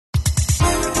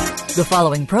The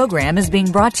following program is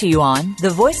being brought to you on the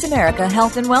Voice America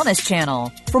Health and Wellness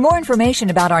Channel. For more information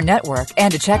about our network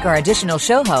and to check our additional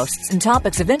show hosts and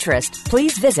topics of interest,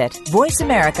 please visit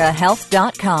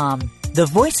voiceamericahealth.com. The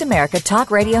Voice America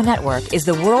Talk Radio Network is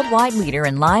the worldwide leader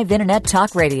in live Internet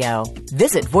talk radio.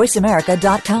 Visit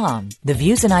voiceamerica.com. The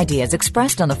views and ideas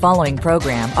expressed on the following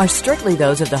program are strictly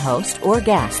those of the host or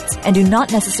guests and do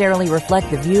not necessarily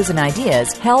reflect the views and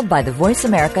ideas held by the Voice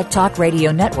America Talk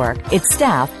Radio Network, its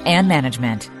staff, and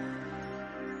management.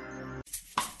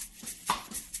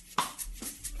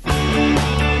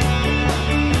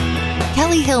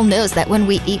 Kelly Hill knows that when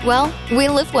we eat well, we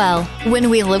live well. When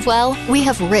we live well, we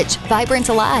have rich, vibrant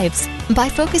lives. By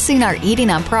focusing our eating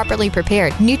on properly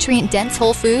prepared, nutrient-dense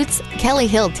whole foods, Kelly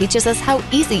Hill teaches us how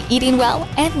easy eating well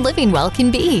and living well can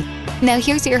be. Now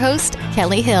here's your host,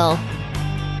 Kelly Hill.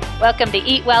 Welcome to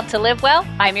Eat Well to Live Well.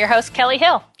 I'm your host, Kelly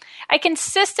Hill. I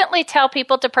consistently tell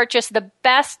people to purchase the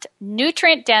best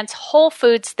nutrient-dense whole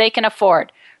foods they can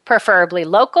afford, preferably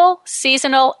local,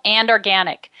 seasonal, and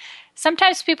organic.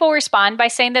 Sometimes people respond by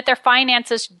saying that their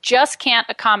finances just can't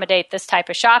accommodate this type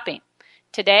of shopping.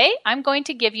 Today, I'm going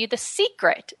to give you the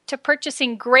secret to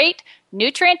purchasing great,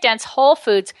 nutrient-dense whole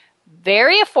foods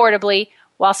very affordably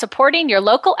while supporting your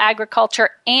local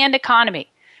agriculture and economy.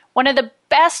 One of the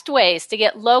best ways to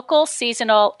get local,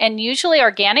 seasonal, and usually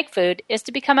organic food is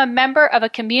to become a member of a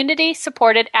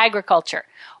community-supported agriculture,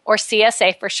 or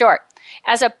CSA for short.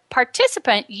 As a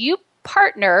participant, you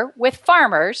partner with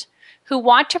farmers who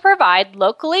want to provide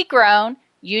locally grown,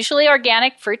 usually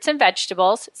organic fruits and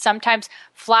vegetables, sometimes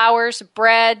flours,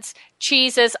 breads,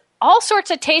 cheeses, all sorts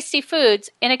of tasty foods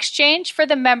in exchange for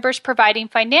the members providing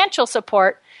financial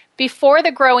support before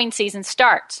the growing season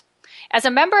starts. As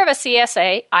a member of a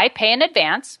CSA, I pay in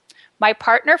advance. My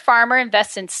partner farmer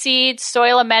invests in seeds,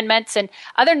 soil amendments, and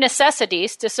other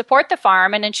necessities to support the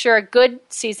farm and ensure a good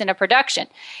season of production.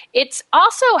 It's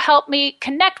also helped me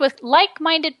connect with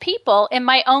like-minded people in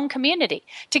my own community.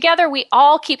 Together, we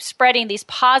all keep spreading these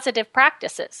positive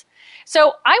practices.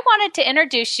 So I wanted to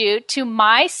introduce you to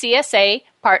my CSA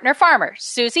partner farmer,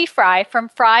 Susie Fry from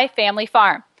Fry Family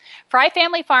Farm. Fry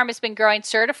Family Farm has been growing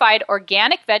certified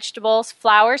organic vegetables,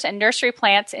 flowers, and nursery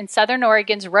plants in Southern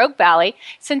Oregon's Rogue Valley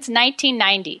since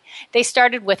 1990. They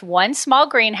started with one small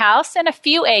greenhouse and a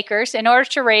few acres in order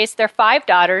to raise their 5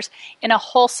 daughters in a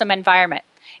wholesome environment.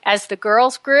 As the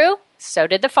girls grew, so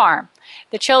did the farm.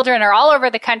 The children are all over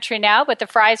the country now, but the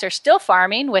Frys are still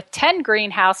farming with 10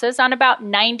 greenhouses on about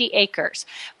 90 acres.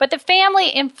 But the family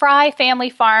in Fry Family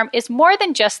Farm is more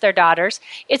than just their daughters.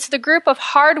 It's the group of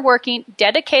hardworking,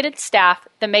 dedicated staff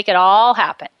that make it all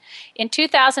happen. In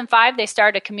 2005, they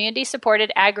started a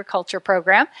community-supported agriculture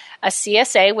program, a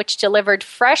CSA, which delivered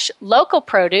fresh local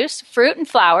produce, fruit, and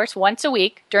flowers once a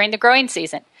week during the growing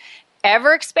season.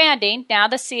 Ever expanding, now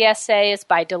the CSA is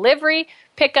by delivery,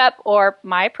 pickup, or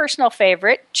my personal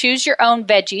favorite, choose your own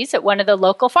veggies at one of the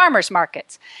local farmers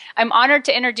markets. I'm honored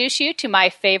to introduce you to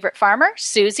my favorite farmer,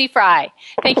 Susie Fry.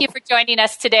 Thank you for joining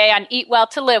us today on Eat Well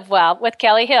to Live Well with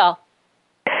Kelly Hill.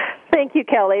 Thank you,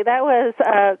 Kelly. That was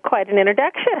quite an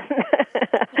introduction.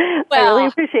 Well, I really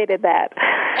appreciated that.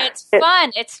 It's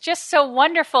fun. It's just so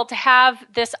wonderful to have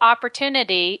this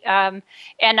opportunity. And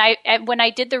when I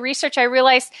did the research, I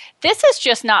realized this is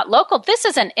just not local. This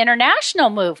is an international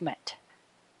movement.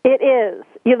 It is.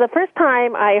 The first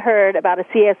time I heard about a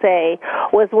CSA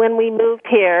was when we moved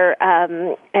here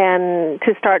and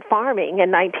to start farming in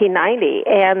 1990.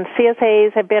 And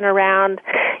CSAs have been around,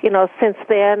 since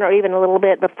then or even a little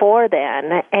bit before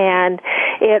then. And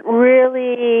it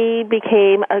really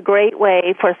became a great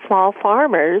way for small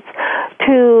farmers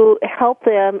to help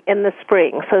them in the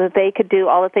spring so that they could do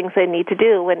all the things they need to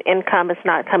do when income is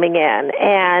not coming in.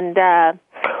 And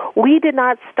we did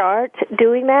not start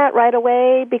doing that right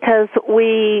away because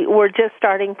we were just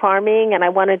starting farming, and I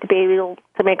wanted to be able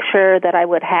to make sure that I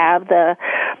would have the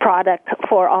product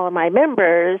for all of my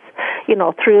members,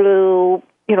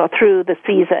 through the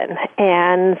season.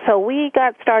 And so we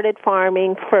got started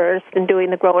farming first and doing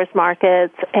the growers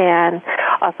markets and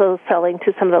also selling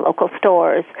to some of the local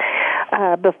stores,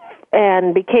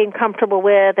 and became comfortable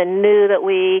with and knew that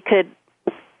we could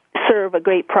serve a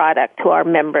great product to our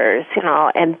members,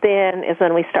 and then is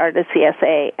when we started a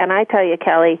CSA. And I tell you,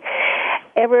 Kelly,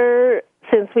 ever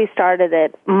since we started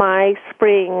it, my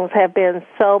springs have been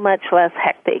so much less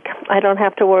hectic. I don't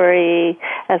have to worry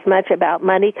as much about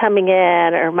money coming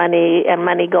in or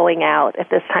money going out at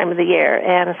this time of the year.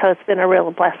 And so it's been a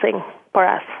real blessing for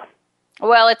us.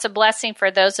 Well, it's a blessing for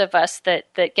those of us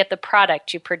that get the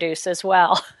product you produce as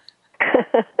well.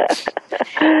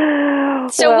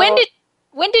 So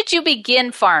when did you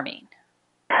begin farming?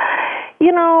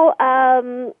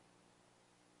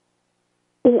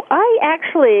 I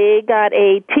actually got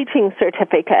a teaching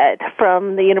certificate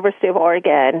from the University of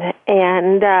Oregon,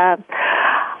 and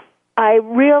I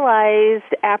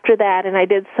realized after that, and I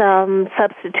did some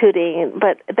substituting,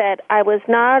 but that I was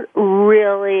not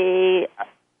really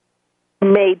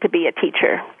made to be a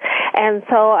teacher. And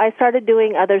so I started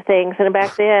doing other things, and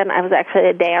back then I was actually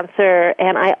a dancer,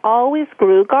 and I always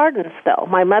grew gardens, though.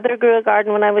 My mother grew a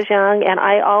garden when I was young, and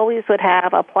I always would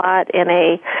have a plot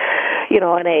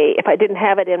if I didn't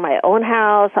have it in my own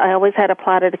house, I always had a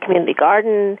plot at a community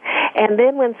garden. And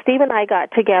then when Steve and I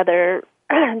got together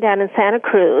down in Santa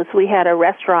Cruz, we had a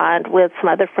restaurant with some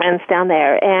other friends down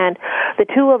there, and the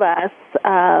two of us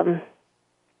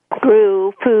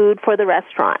grew food for the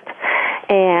restaurant.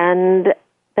 And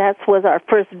that was our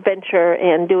first venture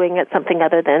in doing it something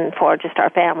other than for just our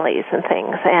families and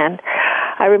things. And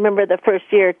I remember the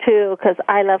first year, too, because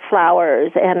I love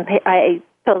flowers, and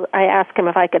So I asked him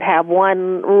if I could have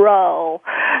one row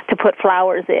to put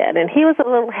flowers in, and he was a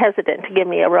little hesitant to give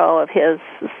me a row of his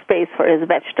space for his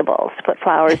vegetables to put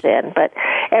flowers in. But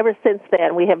ever since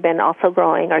then, we have been also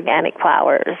growing organic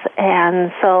flowers.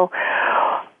 And so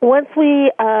once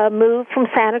we moved from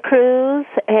Santa Cruz,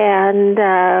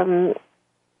 and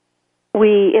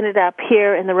we ended up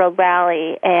here in the Rogue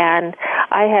Valley, and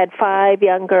I had 5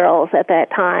 young girls at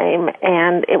that time,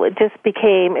 and it was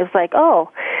like,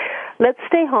 let's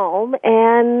stay home,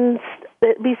 and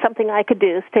it'd be something I could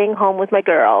do, staying home with my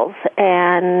girls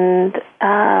and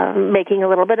making a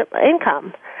little bit of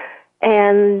income.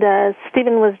 And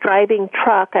Stephen was driving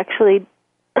truck, actually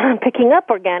picking up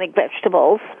organic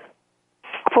vegetables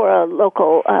for a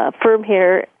local firm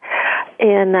here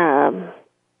in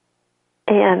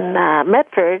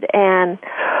Medford, and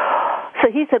so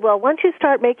he said, well, once you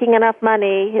start making enough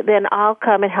money, then I'll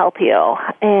come and help you.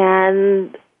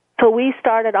 And so we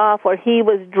started off where he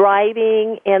was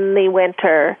driving in the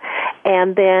winter,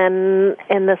 and then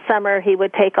in the summer he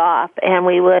would take off, and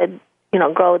we would,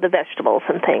 grow the vegetables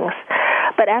and things.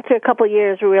 But after a couple of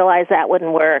years, we realized that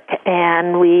wouldn't work,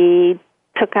 and we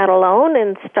took out a loan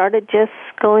and started just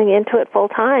going into it full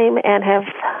time, and have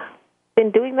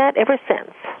been doing that ever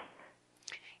since.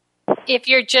 If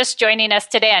you're just joining us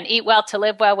today on Eat Well to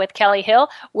Live Well with Kelly Hill,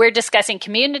 we're discussing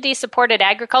community-supported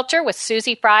agriculture with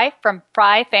Susie Fry from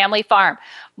Fry Family Farm.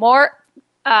 More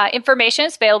information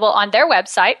is available on their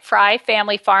website,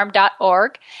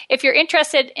 fryfamilyfarm.org. If you're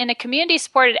interested in a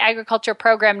community-supported agriculture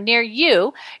program near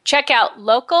you, check out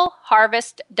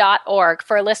localharvest.org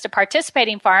for a list of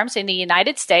participating farms in the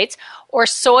United States, or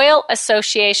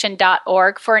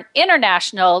soilassociation.org for an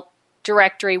international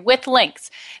directory with links.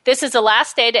 This is the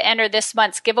last day to enter this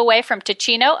month's giveaway from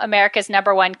Ticino, America's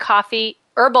 #1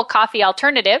 herbal coffee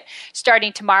alternative.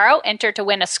 Starting tomorrow, enter to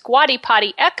win a Squatty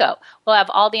Potty Echo. We'll have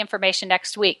all the information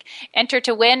next week. Enter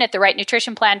to win at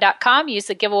therightnutritionplan.com. Use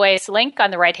the giveaways link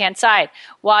on the right-hand side.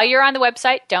 While you're on the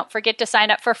website, don't forget to sign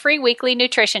up for free weekly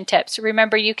nutrition tips.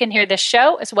 Remember, you can hear this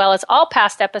show as well as all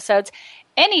past episodes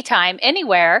anytime,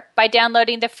 anywhere, by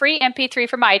downloading the free MP3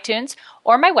 from iTunes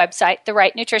or my website,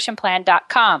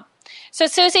 therightnutritionplan.com. So,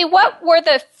 Susie, what were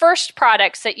the first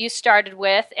products that you started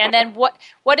with, and then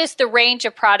what is the range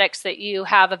of products that you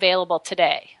have available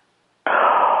today?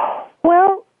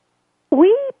 Well,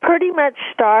 we pretty much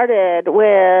started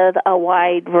with a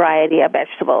wide variety of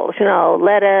vegetables,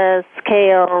 lettuce,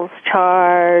 kales,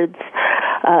 chards,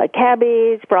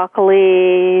 cabbage,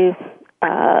 broccoli,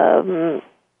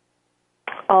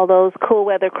 all those cool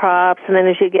weather crops, and then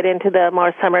as you get into the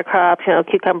more summer crops,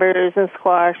 cucumbers and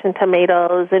squash and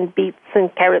tomatoes and beets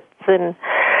and carrots and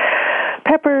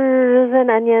peppers and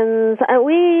onions.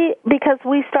 Because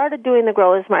we started doing the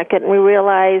growers market, and we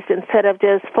realized instead of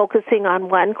just focusing on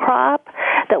one crop,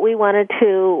 that we wanted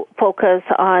to focus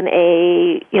on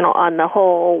on the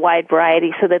whole wide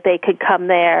variety, so that they could come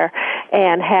there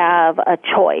and have a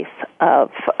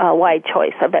wide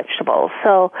choice of vegetables.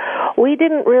 So we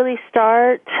didn't really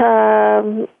start,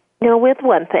 with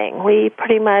one thing. We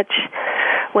pretty much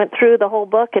went through the whole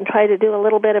book and tried to do a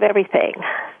little bit of everything.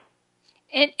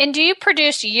 And do you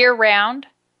produce year-round?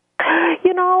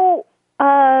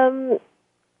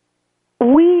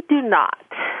 We do not.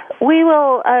 We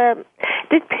will,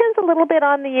 depends a little bit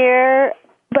on the year,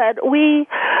 but we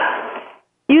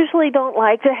usually don't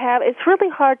like to have, it's really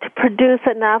hard to produce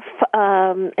enough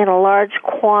in a large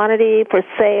quantity for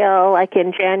sale, like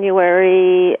in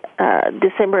January,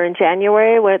 December and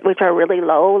January, which are really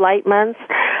low light months,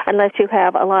 unless you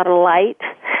have a lot of light.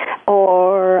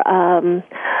 Or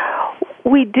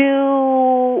we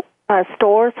do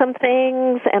store some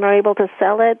things and are able to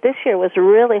sell it. This year was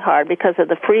really hard because of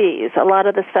the freeze. A lot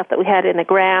of the stuff that we had in the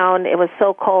ground, it was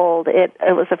so cold. It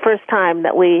was the first time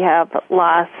that we have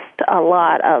lost a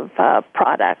lot of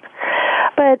product.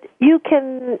 But you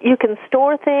can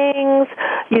store things.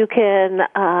 You can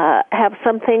have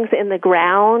some things in the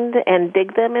ground and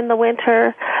dig them in the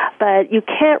winter, but you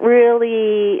can't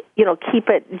really, keep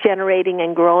it generating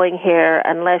and growing here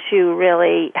unless you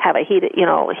really have heat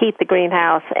the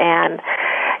greenhouse and,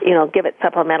 give it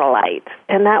supplemental light.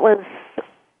 And that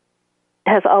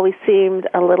has always seemed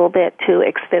a little bit too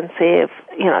expensive,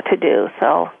 to do.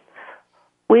 So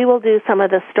we will do some of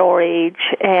the storage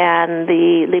and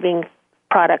the leaving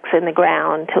products in the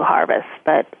ground to harvest,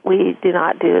 but we do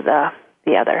not do the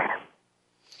other.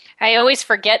 I always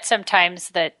forget sometimes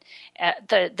that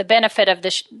the benefit of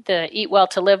the Eat Well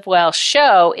to Live Well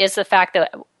show is the fact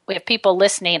that we have people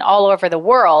listening all over the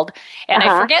world, and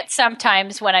I forget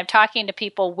sometimes when I'm talking to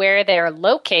people where they're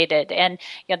located, and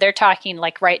they're talking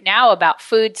like right now about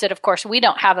foods that, of course, we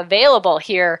don't have available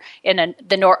here in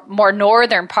the more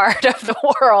northern part of the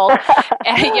world,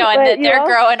 and they're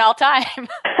growing all time.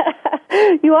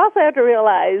 You also have to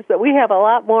realize that we have a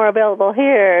lot more available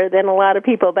here than a lot of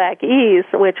people back east,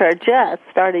 which are just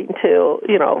starting to,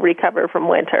 recover from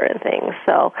winter and things.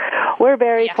 So we're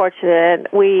very fortunate.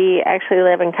 We actually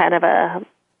live in kind of a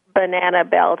banana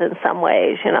belt in some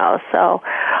ways, so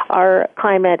our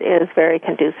climate is very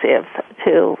conducive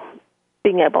to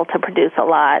being able to produce a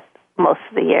lot most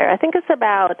of the year. I think it's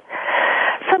about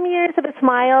some years, if it's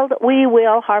mild, we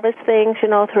will harvest things,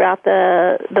 throughout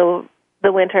the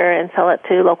winter and sell it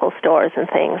to local stores and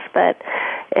things, but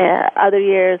other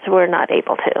years we're not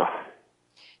able to.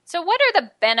 So what are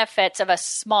the benefits of a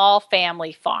small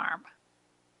family farm?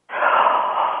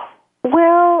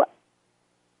 Well,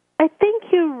 I think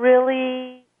you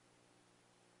really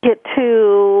get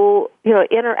to,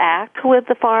 interact with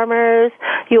the farmers.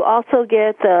 You also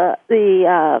get the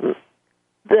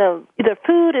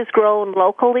food is grown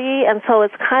locally, and so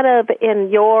it's kind of in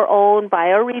your own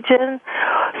bioregion.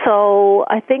 So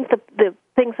I think the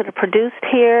things that are produced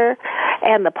here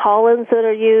and the pollens that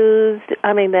are used,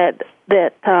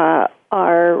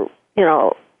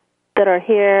 that are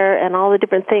here, and all the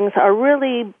different things are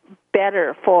really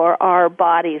better for our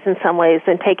bodies in some ways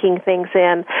than taking things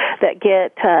in that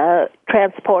get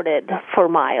transported for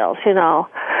miles,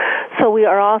 So we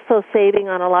are also saving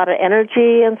on a lot of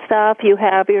energy and stuff. You're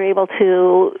able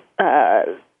to,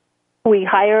 we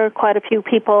hire quite a few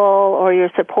people, or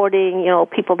you're supporting,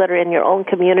 people that are in your own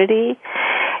community,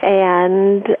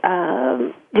 and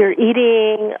you're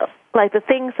eating, like the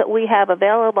things that we have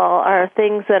available are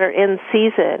things that are in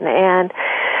season. And,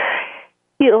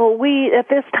 we, at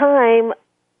this time,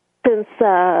 since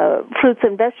fruits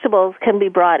and vegetables can be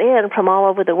brought in from all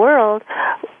over the world,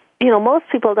 most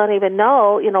people don't even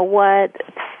know,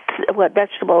 what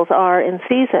vegetables are in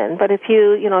season. But if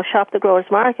you, shop the growers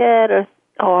market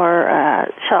or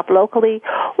shop locally,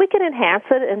 we can enhance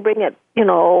it and bring it,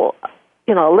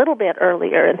 a little bit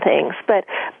earlier and things. But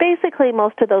basically,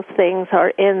 most of those things are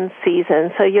in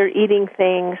season. So you're eating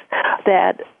things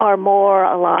that are more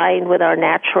aligned with our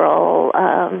natural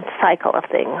cycle of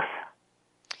things.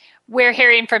 We're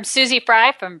hearing from Susie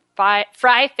Fry from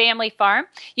Fry Family Farm.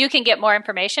 You can get more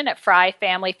information at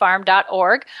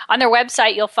fryfamilyfarm.org. On their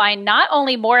website, you'll find not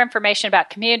only more information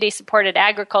about community-supported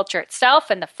agriculture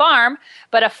itself and the farm,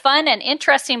 but a fun and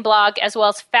interesting blog as well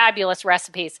as fabulous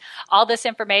recipes. All this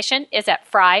information is at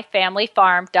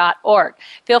fryfamilyfarm.org.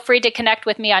 Feel free to connect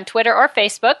with me on Twitter or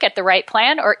Facebook at The Right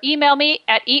Plan, or email me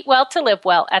at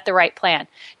eatwelltolivewell@therightplan.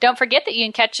 Don't forget that you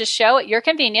can catch this show at your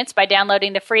convenience by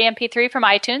downloading the free MP3 from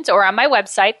iTunes or on my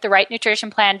website,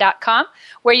 therightnutritionplan.com,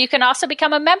 where you can also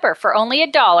become a member for only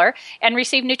 $1 and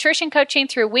receive nutrition coaching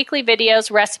through weekly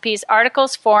videos, recipes,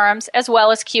 articles, forums, as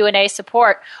well as Q&A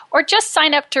support, or just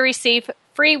sign up to receive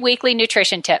free weekly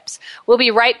nutrition tips. We'll be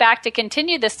right back to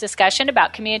continue this discussion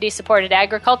about community-supported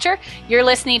agriculture. You're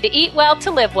listening to Eat Well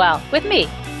to Live Well with me,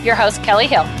 your host, Kelly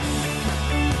Hill.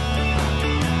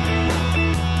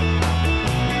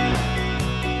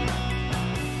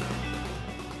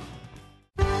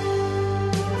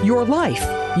 Your life,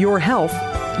 your health,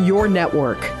 your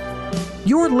network.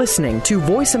 You're listening to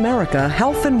Voice America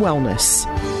Health and Wellness.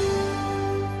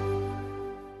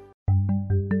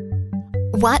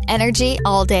 Want energy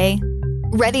all day?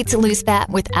 Ready to lose fat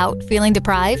without feeling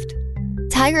deprived?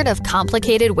 Tired of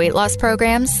complicated weight loss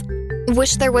programs?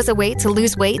 Wish there was a way to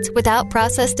lose weight without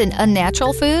processed and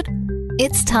unnatural food?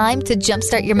 It's time to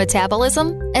jumpstart your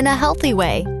metabolism in a healthy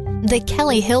way, the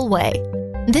Kelly Hill Way.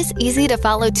 This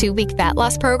easy-to-follow 2-week fat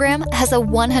loss program has a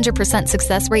 100%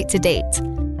 success rate to date.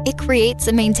 It creates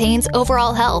and maintains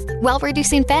overall health while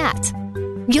reducing fat.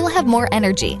 You'll have more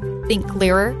energy, think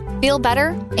clearer, feel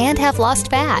better, and have lost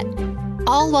fat.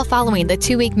 all while following the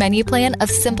 2-week menu plan of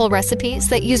simple recipes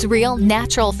that use real,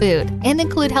 natural food and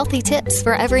include healthy tips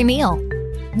for every meal.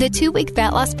 The 2-week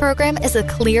fat loss program is a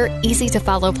clear,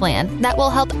 easy-to-follow plan that will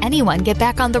help anyone get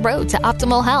back on the road to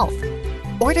optimal health.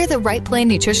 Order the Right Plan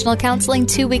Nutritional Counseling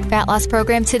 2-week fat loss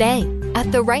program today at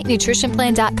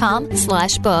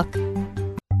therightnutritionplan.com/book.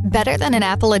 Better than an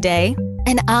apple a day?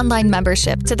 An online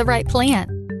membership to the Right Plan.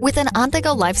 With an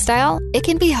on-the-go lifestyle, it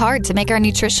can be hard to make our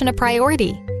nutrition a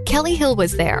priority. Kelly Hill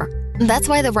was there. That's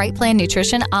why the Right Plan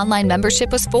Nutrition online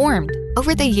membership was formed.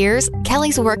 Over the years,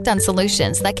 Kelly's worked on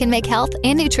solutions that can make health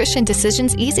and nutrition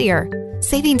decisions easier,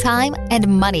 saving time and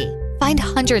money. Find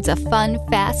hundreds of fun,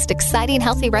 fast, exciting,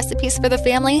 healthy recipes for the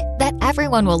family that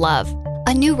everyone will love.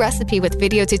 A new recipe with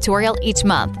video tutorial each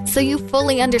month so you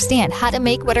fully understand how to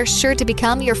make what are sure to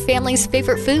become your family's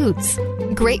favorite foods.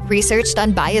 Great researched,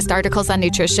 unbiased articles on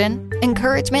nutrition,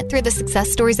 encouragement through the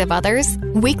success stories of others,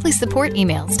 weekly support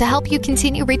emails to help you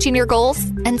continue reaching your goals,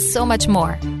 and so much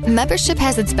more. Membership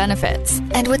has its benefits,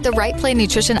 and with the Right Plan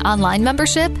Nutrition online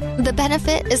membership, the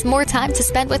benefit is more time to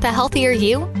spend with a healthier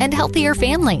you and healthier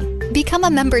family. Become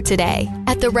a member today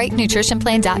at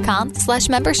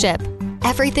therightnutritionplan.com/membership.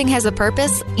 Everything has a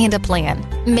purpose and a plan.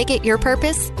 Make it your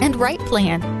purpose and Right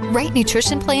Plan.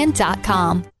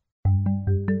 RightNutritionPlan.com.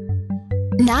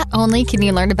 Not only can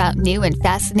you learn about new and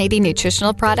fascinating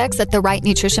nutritional products at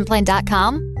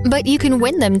therightnutritionplan.com, but you can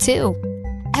win them too.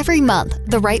 Every month,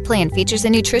 the Right Plan features a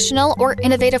nutritional or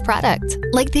innovative product,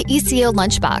 like the ECO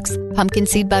Lunchbox, pumpkin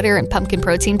seed butter and pumpkin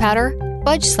protein powder,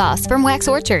 fudge sauce from Wax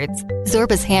Orchards,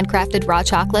 Zorba's handcrafted raw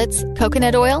chocolates,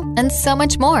 coconut oil, and so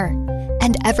much more.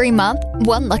 And every month,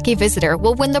 one lucky visitor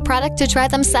will win the product to try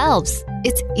themselves.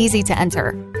 It's easy to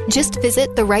enter. Just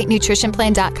visit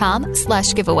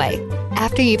therightnutritionplan.com/giveaway.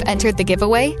 After you've entered the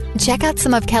giveaway, check out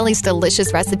some of Kelly's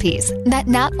delicious recipes that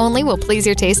not only will please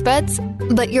your taste buds,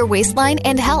 but your waistline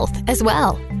and health as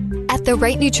well. At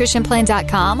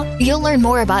therightnutritionplan.com, you'll learn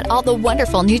more about all the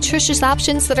wonderful nutritious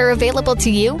options that are available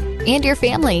to you and your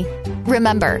family.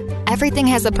 Remember, everything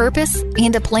has a purpose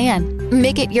and a plan.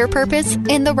 Make it your purpose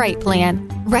in the Right Plan.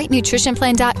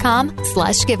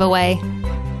 RightNutritionPlan.com/giveaway.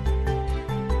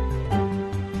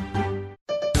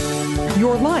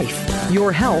 Your life,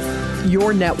 your health,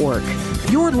 your network.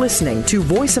 You're listening to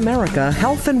Voice America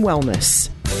Health and Wellness.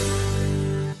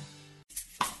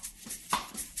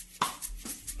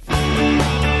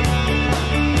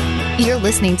 You're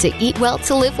listening to Eat Well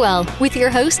to Live Well with your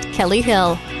host, Kelly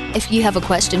Hill. If you have a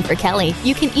question for Kelly,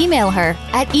 you can email her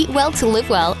at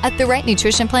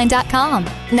eatwelltolivewell@therightnutritionplan.com.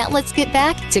 Now let's get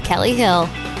back to Kelly Hill.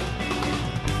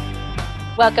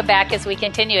 Welcome back as we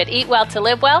continue at Eat Well to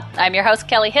Live Well. I'm your host,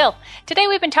 Kelly Hill. Today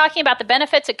we've been talking about the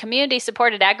benefits of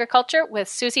community-supported agriculture with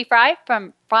Susie Fry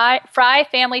from Fry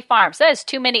Family Farms. That is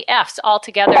too many F's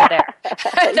altogether there.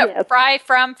 Yes. Fry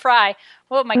from Fry.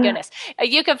 Oh, my goodness.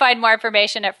 You can find more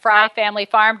information at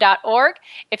fryfamilyfarm.org.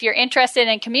 If you're interested in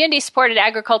a community-supported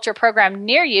agriculture program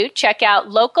near you, check out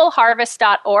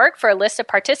localharvest.org for a list of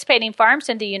participating farms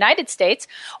in the United States,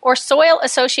 or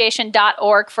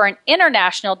soilassociation.org for an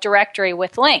international directory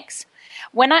with links.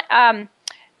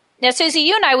 Now, Susie,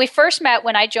 you and I, we first met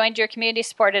when I joined your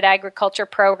community-supported agriculture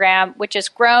program, which has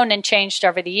grown and changed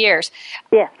over the years.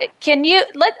 Yes. Can you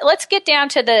let's get down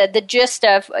to the gist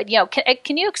of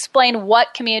can you explain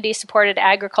what community-supported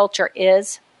agriculture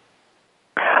is?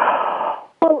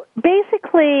 Well,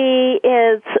 basically,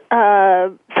 it's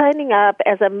signing up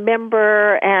as a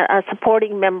member and a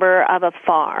supporting member of a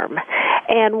farm,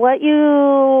 and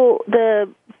the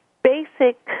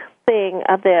basic thing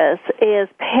of this is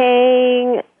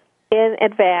paying in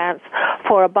advance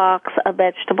for a box of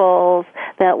vegetables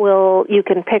that you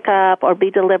can pick up or be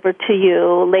delivered to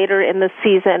you later in the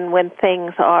season when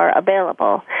things are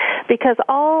available. Because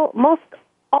most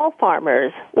all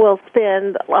farmers will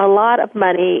spend a lot of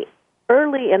money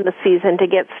early in the season to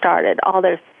get started. All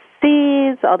their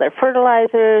seeds, all their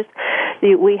fertilizers.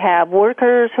 We have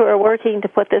workers who are working to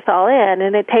put this all in,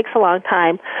 and it takes a long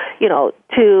time,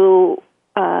 to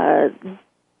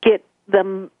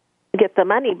get the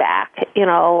money back,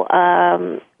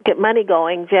 get money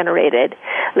generated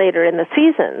later in the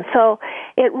season. So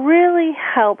it really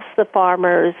helps the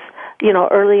farmers,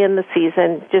 early in the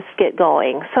season just get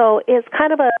going. So it's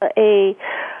kind of a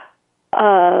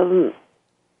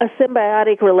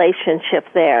symbiotic relationship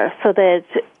there, so that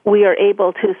we are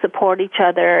able to support each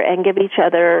other and give each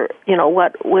other,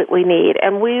 what we need.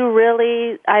 And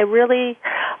I really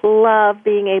love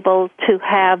being able to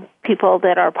have people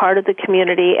that are part of the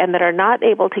community and that are not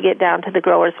able to get down to the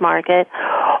growers market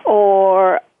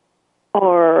or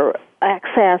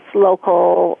access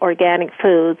local organic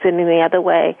foods in any other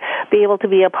way, be able to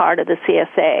be a part of the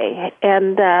CSA.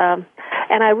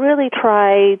 And I really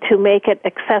try to make it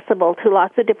accessible to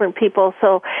lots of different people.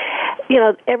 So,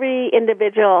 every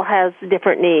individual has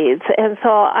different needs. And so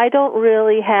I don't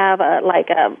really have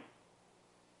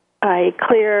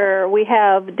we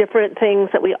have different things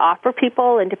that we offer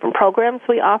people and different programs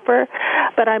we offer,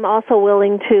 but I'm also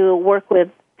willing to work with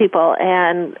people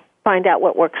and find out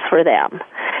what works for them.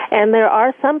 And there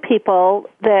are some people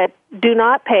that do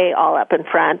not pay all up in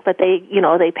front, but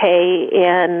they pay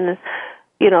in,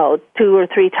 2 or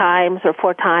 3 times or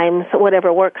 4 times,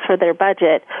 whatever works for their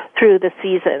budget through the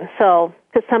season. So,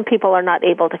 because some people are not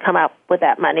able to come up with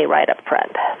that money right up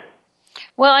front.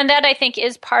 Well, and that I think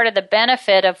is part of the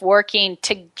benefit of working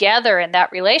together in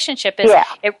that relationship is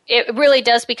it really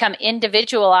does become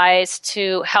individualized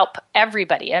to help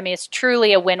everybody. I mean, it's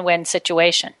truly a win-win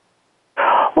situation.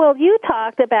 Well, you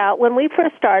talked about when we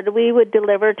first started, we would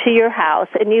deliver to your house,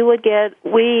 and you would get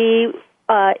we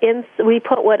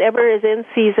put whatever is in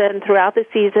season throughout the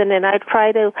season, and I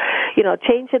try to,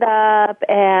 change it up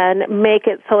and make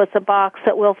it so it's a box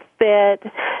that will fit,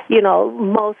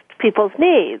 most people's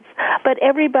needs. But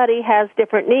everybody has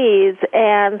different needs,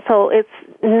 and so it's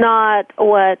not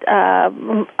what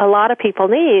a lot of people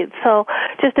need. So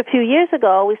just a few years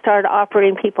ago, we started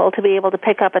offering people to be able to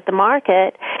pick up at the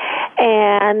market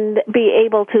and be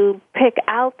able to pick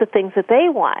out the things that they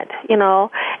want,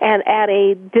 and at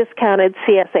a discounted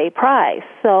CSA price.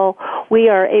 So we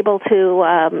are able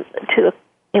to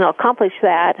accomplish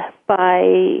that by,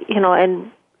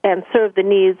 and serve the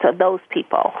needs of those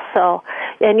people. So,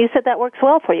 and you said that works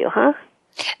well for you, huh?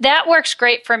 That works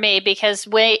great for me because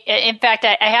in fact,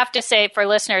 I have to say for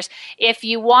listeners, if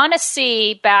you want to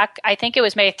see back, I think it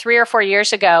was maybe 3 or 4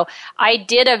 years ago, I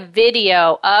did a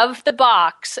video of the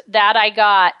box that I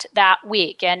got that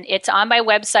week, and it's on my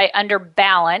website under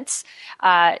Balance.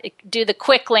 Do the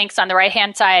quick links on the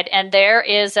right-hand side, and there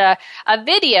is a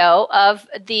video of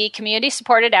the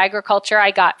community-supported agriculture I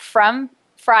got from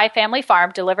Fry Family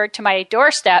Farm delivered to my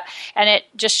doorstep, and it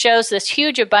just shows this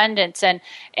huge abundance and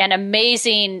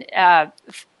amazing.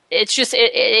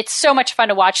 It's so much fun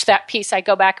to watch that piece. I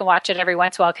go back and watch it every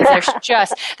once in a while because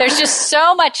there's just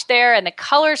so much there, and the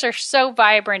colors are so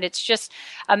vibrant. It's just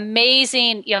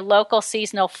amazing, local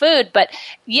seasonal food. But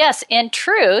yes, in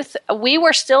truth, we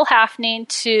were still having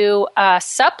to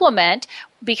supplement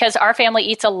because our family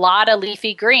eats a lot of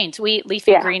leafy greens. We eat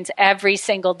leafy greens every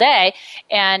single day.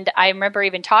 And I remember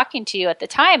even talking to you at the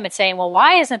time and saying, well,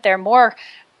 why isn't there more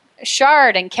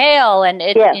chard and kale? And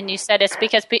you said it's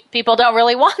because people don't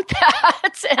really want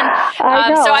that.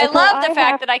 And, so I love the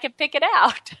fact that I can pick it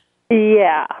out.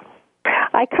 Yeah.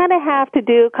 I kind of have to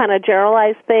do kind of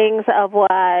generalized things of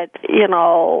what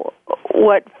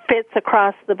fits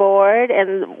across the board,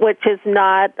 and which is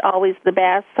not always the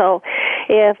best. So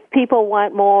if people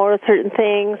want more certain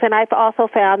things, and I've also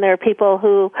found there are people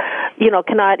who,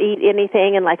 cannot eat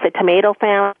anything in like the tomato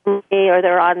family, or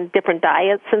they're on different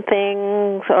diets and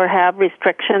things, or have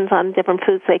restrictions on different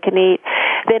foods they can eat,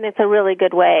 then it's a really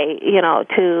good way,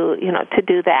 to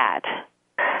do that.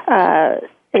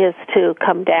 Is to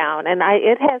come down, and I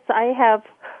have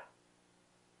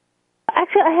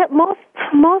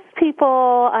most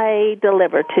people I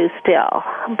deliver to still,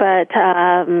 but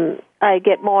I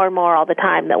get more and more all the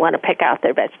time that want to pick out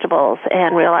their vegetables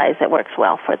and realize it works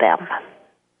well for them.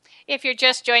 If you're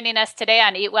just joining us today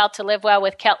on Eat Well to Live Well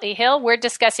with Kelly Hill, we're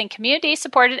discussing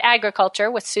community-supported agriculture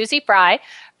with Susie Fry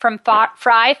from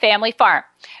Fry Family Farm.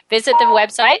 Visit the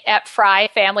website at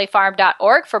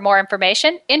fryfamilyfarm.org for more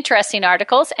information, interesting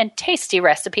articles, and tasty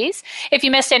recipes. If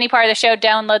you missed any part of the show,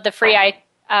 download the free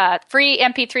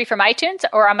MP3 from iTunes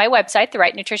or on my website,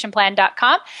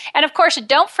 therightnutritionplan.com. And of course,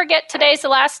 don't forget today's the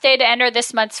last day to enter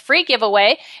this month's free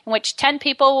giveaway, in which 10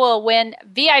 people will win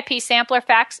VIP sampler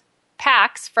packs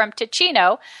from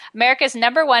Ticino, America's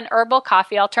 #1 herbal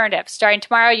coffee alternative. Starting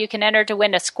tomorrow, you can enter to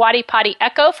win a Squatty Potty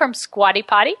Echo from Squatty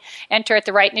Potty. Enter at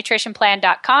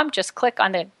therightnutritionplan.com. Just click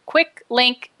on the quick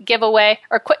link giveaway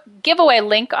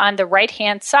link on the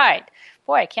right-hand side.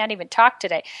 Boy, I can't even talk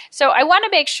today. So I want to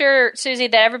make sure, Susie,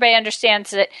 that everybody understands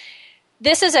that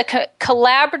this is a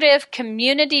collaborative,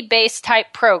 community-based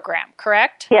type program,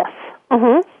 correct? Yes.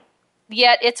 Mm-hmm.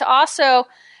 Yet it's also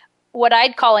what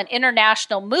I'd call an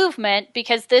international movement,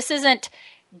 because this isn't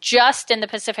just in the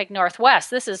Pacific Northwest.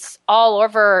 This is all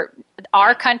over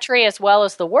our country as well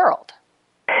as the world.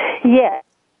 Yes.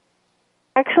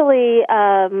 Actually,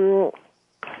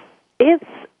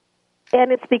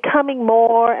 it's becoming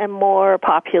more and more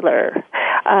popular.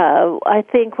 I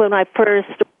think when I first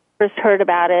heard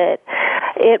about it,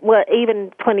 it was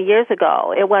even 20 years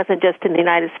ago. It wasn't just in the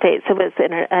United States; it was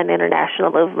an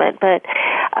international movement. But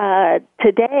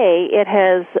today, it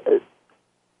has,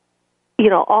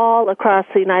 all across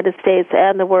the United States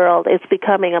and the world. It's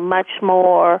becoming a much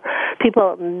more.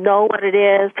 People know what it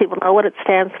is. People know what it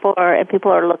stands for, and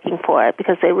people are looking for it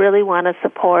because they really want to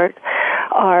support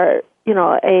our,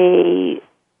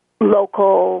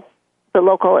 the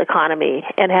local economy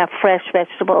and have fresh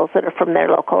vegetables that are from their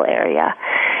local area.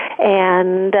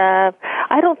 And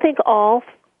I don't think all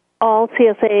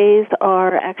CSAs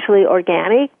are actually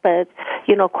organic, but,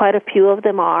 quite a few of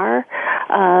them are.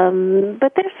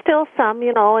 But there's still some,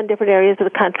 in different areas of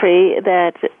the country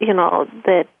that,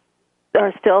 that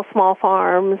are still small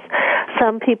farms.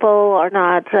 Some people are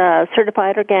not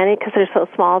certified organic because they're so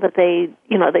small that they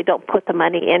don't put the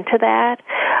money into that.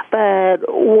 But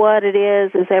what it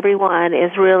is everyone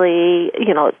is really,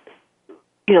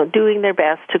 doing their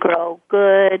best to grow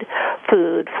good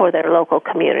food for their local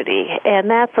community. And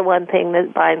that's the one thing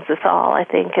that binds us all, I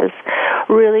think, is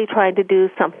really trying to do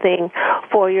something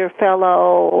for your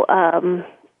fellow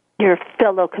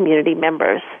community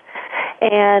members.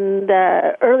 And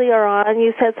earlier on,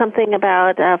 you said something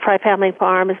about Fry Family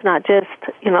Farm is not just,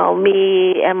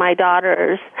 me and my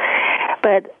daughters,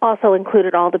 but also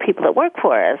included all the people that work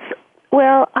for us.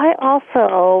 Well, I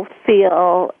also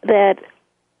feel that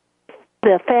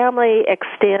the family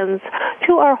extends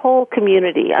to our whole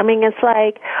community. I mean, it's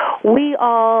like they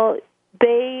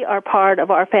are part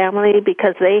of our family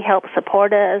because they help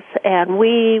support us, and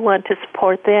we want to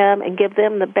support them and give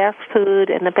them the best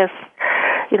food and the best,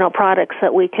 products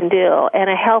that we can do, and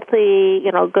a healthy,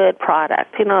 good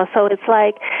product. So it's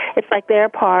like they're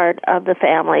part of the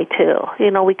family too.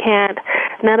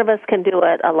 None of us can do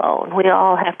it alone. We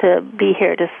all have to be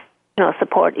here to,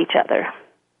 support each other.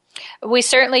 We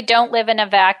certainly don't live in a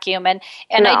vacuum, and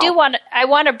no. I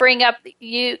want to bring up,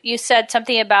 you said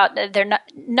something about they're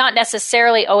not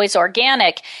necessarily always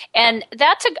organic, and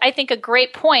that's I think a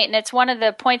great point, and it's one of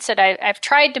the points that I've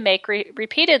tried to make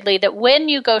repeatedly, that when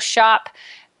you go shop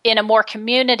in a more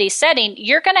community setting,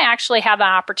 you're going to actually have an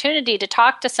opportunity to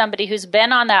talk to somebody who's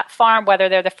been on that farm, whether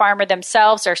they're the farmer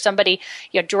themselves or somebody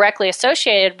directly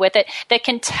associated with it, that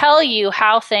can tell you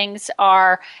how things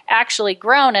are actually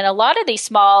grown. And a lot of these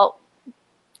small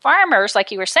farmers, like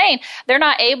you were saying, they're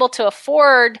not able to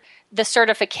afford the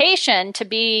certification to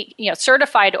be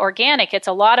certified organic. It's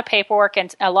a lot of paperwork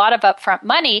and a lot of upfront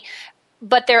money,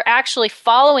 but they're actually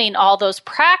following all those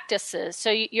practices.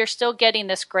 So you're still getting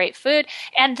this great food.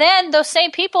 And then those same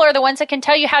people are the ones that can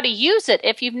tell you how to use it.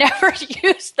 If you've never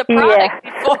used the product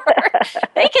before,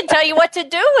 they can tell you what to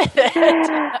do with it.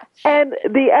 And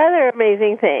the other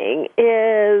amazing thing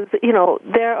is,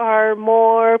 there are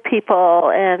more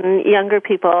people and younger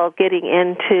people getting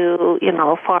into,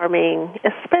 farming,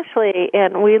 especially,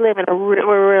 and we're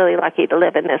really lucky to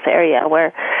live in this area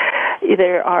where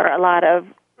there are a lot of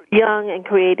young and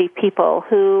creative people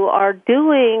who are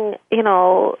doing,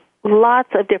 lots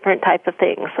of different types of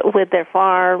things with their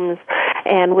farms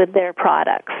and with their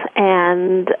products.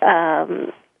 And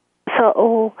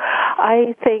so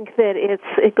I think that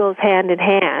it goes hand in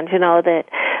hand, that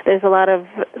there's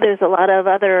a lot of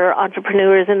other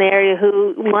entrepreneurs in the area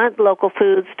who want local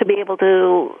foods to be able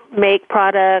to make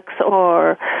products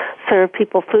or serve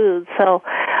people food. So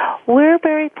we're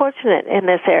very fortunate in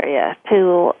this area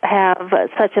to have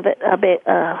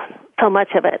so much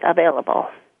of it available.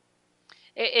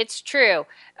 It's true.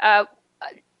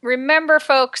 Remember,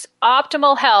 folks,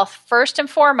 optimal health, first and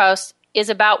foremost, is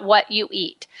about what you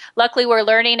eat. Luckily, we're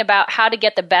learning about how to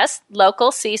get the best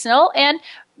local, seasonal, and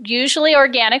usually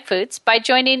organic foods by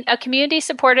joining a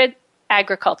community-supported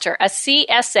agriculture, a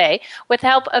CSA, with the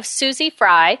help of Susie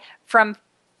Fry from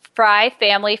Fry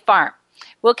Family Farm.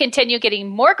 We'll continue getting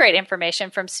more great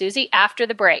information from Susie after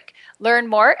the break. Learn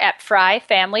more at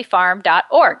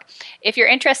fryfamilyfarm.org. If you're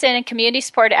interested in a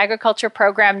community-supported agriculture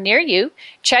program near you,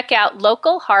 check out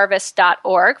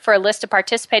localharvest.org for a list of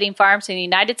participating farms in the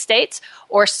United States,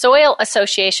 or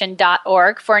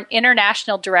soilassociation.org for an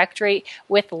international directory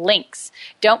with links.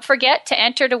 Don't forget to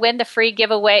enter to win the free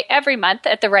giveaway every month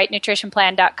at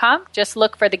therightnutritionplan.com. Just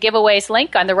look for the giveaways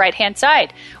link on the right-hand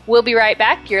side. We'll be right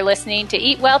back. You're listening to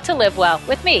Eat Well to Live Well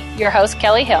with me, your host,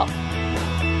 Kelly Hill.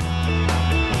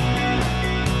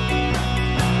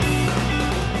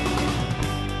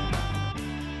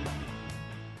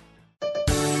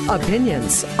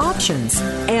 Opinions, options,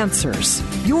 answers.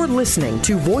 You're listening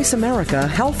to Voice America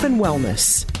Health and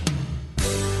Wellness.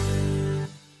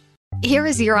 Here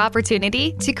is your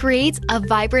opportunity to create a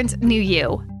vibrant new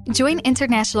you. Join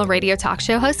international radio talk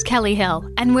show host Kelly Hill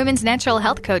and women's natural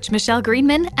health coach Michelle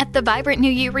Greenman at the Vibrant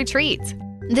New You Retreat.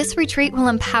 This retreat will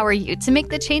empower you to make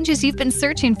the changes you've been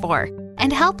searching for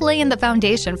and help lay in the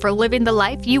foundation for living the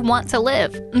life you want to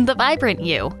live, the vibrant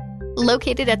you.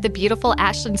 Located at the beautiful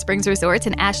Ashland Springs Resort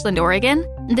in Ashland, Oregon,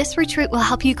 this retreat will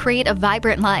help you create a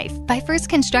vibrant life by first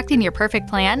constructing your perfect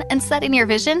plan and setting your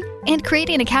vision and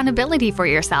creating accountability for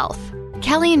yourself.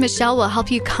 Kelly and Michelle will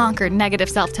help you conquer negative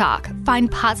self-talk,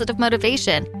 find positive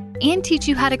motivation, and teach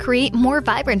you how to create more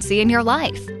vibrancy in your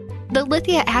life. The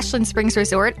Lithia Ashland Springs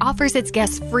Resort offers its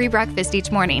guests free breakfast each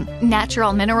morning,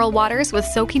 natural mineral waters with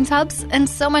soaking tubs, and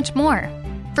so much more.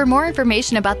 For more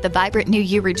information about the Vibrant New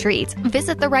You retreat,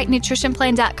 visit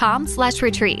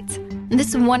therightnutritionplan.com/retreat.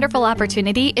 This wonderful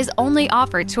opportunity is only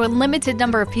offered to a limited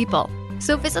number of people,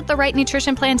 so visit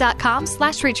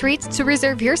therightnutritionplan.com/retreat to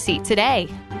reserve your seat today.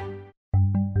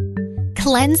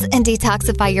 Cleanse and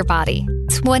detoxify your body.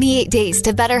 28 Days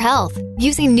to Better Health.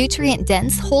 Using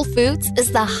nutrient-dense whole foods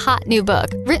is the hot new book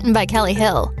written by Kelly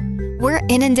Hill. We're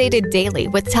inundated daily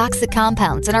with toxic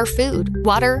compounds in our food,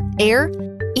 water, air,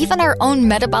 even our own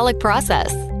metabolic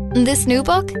process. In this new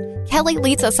book, Kelly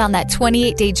leads us on that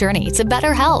 28-day journey to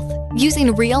better health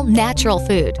using real, natural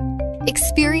food.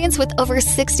 Experience with over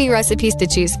 60 recipes to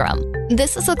choose from.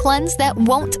 This is a cleanse that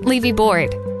won't leave you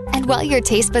bored. And while your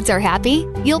taste buds are happy,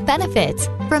 you'll benefit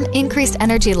from increased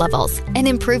energy levels, an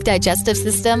improved digestive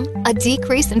system, a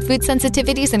decrease in food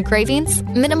sensitivities and cravings,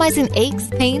 minimizing aches,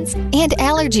 pains, and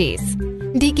allergies.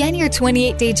 Begin your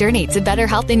 28-day journey to better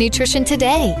health and nutrition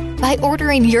today by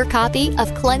ordering your copy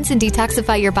of Cleanse and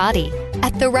Detoxify Your Body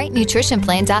at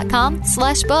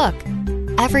therightnutritionplan.com/book.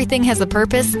 Everything has a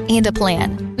purpose and a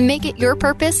plan. Make it your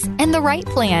purpose and the right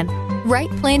plan.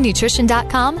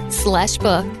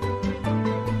 rightplannutrition.com/book.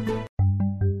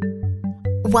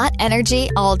 Want energy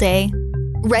all day?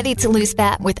 Ready to lose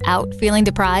fat without feeling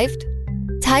deprived?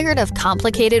 Tired of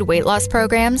complicated weight loss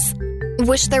programs?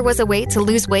 Wish there was a way to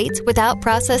lose weight without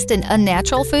processed and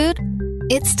unnatural food?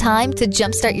 It's time to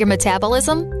jumpstart your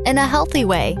metabolism in a healthy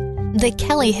way, the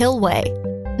Kelly Hill way.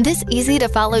 This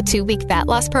easy-to-follow 2-week fat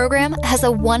loss program has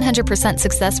a 100%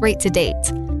 success rate to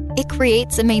date. It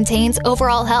creates and maintains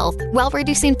overall health while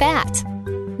reducing fat.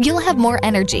 You'll have more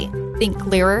energy, think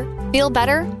clearer, feel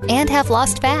better, and have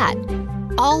lost fat.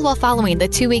 All while following the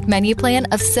 2-week menu plan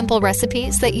of simple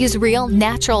recipes that use real,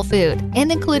 natural food and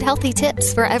include healthy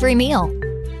tips for every meal.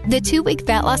 The 2-week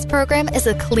fat loss program is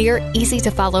a clear,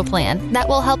 easy-to-follow plan that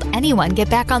will help anyone get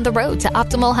back on the road to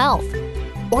optimal health.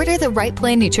 Order the Right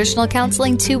Plan Nutritional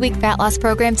Counseling 2-week fat loss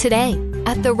program today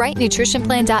at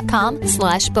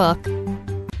therightnutritionplan.com/book.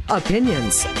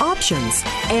 Opinions, options,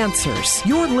 answers.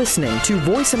 You're listening to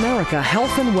Voice America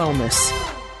Health and Wellness.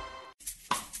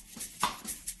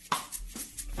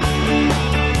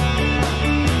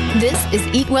 This is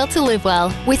Eat Well to Live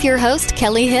Well with your host,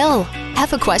 Kelly Hill.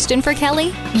 Have a question for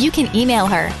Kelly? You can email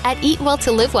her at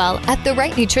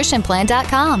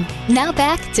eatwelltolivewell@therightnutritionplan.com. Now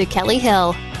back to Kelly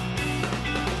Hill.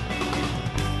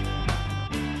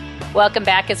 Welcome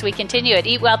back as we continue at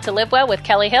Eat Well to Live Well with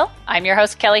Kelly Hill. I'm your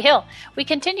host, Kelly Hill. We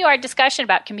continue our discussion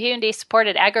about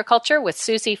community-supported agriculture with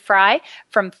Susie Fry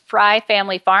from Fry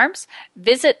Family Farms.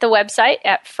 Visit the website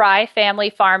at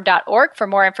fryfamilyfarm.org for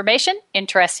more information,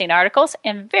 interesting articles,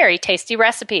 and very tasty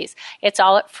recipes. It's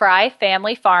all at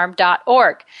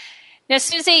fryfamilyfarm.org. Now,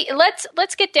 Susie,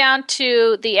 let's get down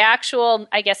to the actual,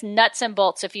 I guess, nuts and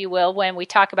bolts, if you will, when we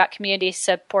talk about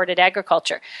community-supported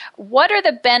agriculture. What are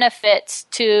the benefits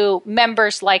to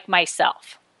members like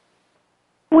myself?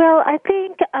 Well, I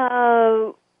think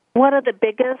one of the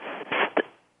biggest,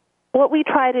 what we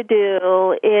try to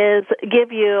do is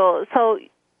give you, so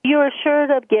you're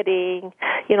assured of getting,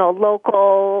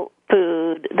 local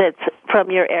food that's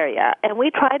from your area. And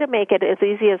we try to make it as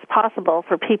easy as possible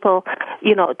for people,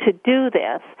 to do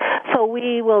this. So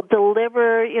we will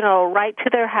deliver, right to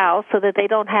their house so that they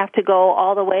don't have to go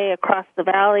all the way across the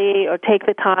valley or take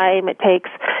the time it takes,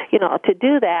 to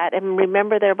do that and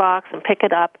remember their box and pick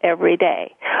it up every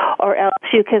day. Or else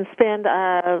you can spend,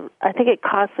 I think it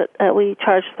costs, we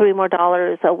charge $3 more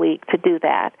a week to do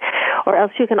that. Or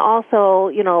else you can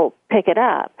also, pick it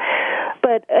up.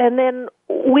 And then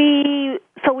we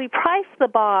price the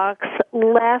box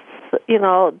less,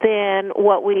 than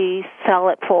what we sell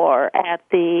it for at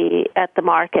the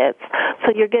markets.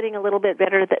 So you're getting a little bit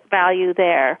better value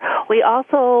there. We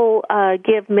also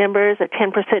give members a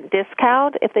 10%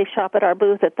 discount if they shop at our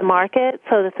booth at the market,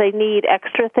 so that they need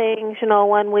extra things,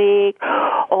 1 week,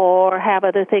 or have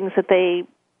other things that they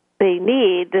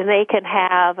need, then they can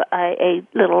have a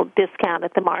little discount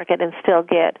at the market and still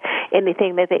get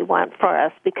anything that they want for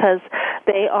us, because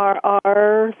they are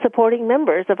our supporting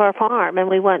members of our farm, and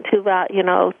we want to,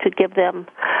 to give them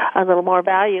a little more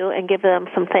value and give them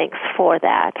some thanks for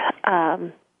that.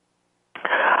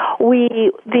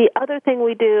 The other thing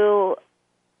we do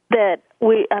that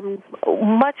I'm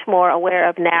much more aware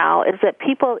of now is that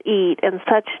people eat in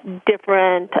such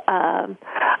different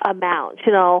amounts.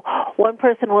 You know, one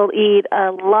person will eat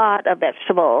a lot of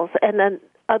vegetables, and then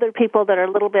other people that are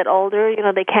a little bit older, you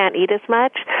know, they can't eat as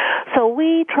much. So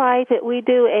we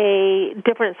do a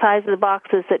different size of the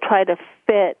boxes that try to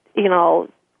fit, you know,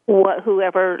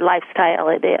 whoever lifestyle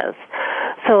it is.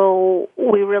 So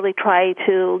we really try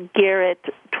to gear it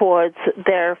towards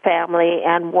their family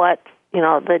and what, you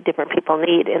know, the different people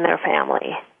need in their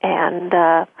family. And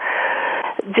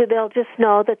they'll just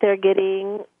know that they're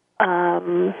getting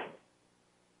a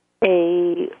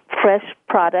fresh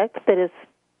product that is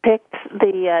picked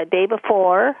the day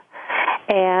before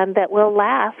and that will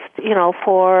last, you know,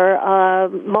 for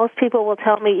most people will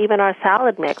tell me even our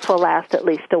salad mix will last at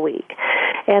least a week.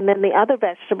 And then the other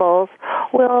vegetables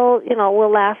will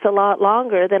last a lot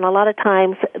longer than a lot of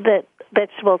times that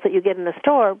vegetables that you get in the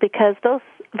store, because those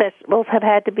vegetables have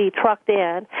had to be trucked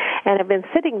in and have been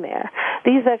sitting there.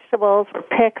 These vegetables were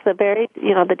picked the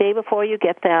day before you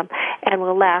get them and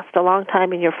will last a long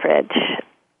time in your fridge.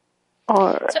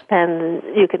 And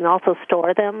you can also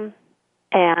store them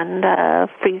and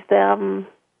freeze them.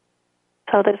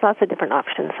 So there's lots of different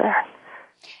options there.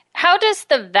 How does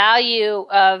the value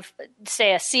of,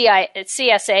 say, a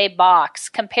CSA box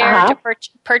compare to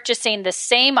purchasing the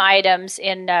same items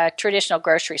in a traditional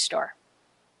grocery store?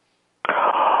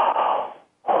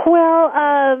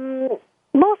 Well,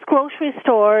 most grocery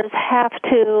stores have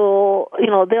to, you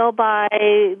know, they'll buy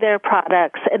their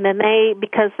products, and then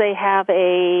because they have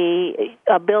a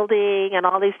building and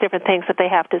all these different things that they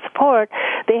have to support,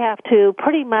 they have to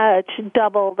pretty much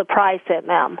double the price in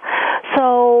them.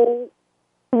 So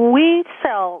we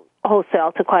sell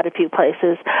wholesale to quite a few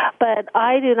places, but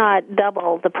I do not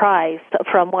double the price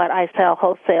from what I sell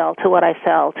wholesale to what I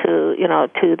sell to, you know,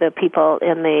 to the people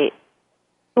in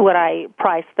what I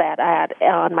price that at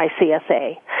on my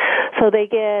CSA. So they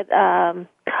get,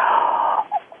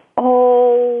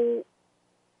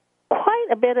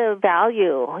 quite a bit of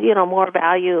value, you know, more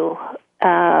value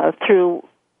through,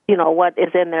 you know, what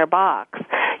is in their box.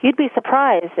 You'd be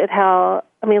surprised at how,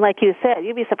 I mean, like you said,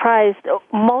 you'd be surprised.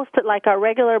 Most, like our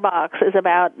regular box is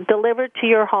about, delivered to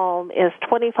your home is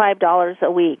 $25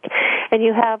 a week. And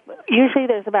usually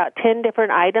there's about 10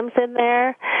 different items in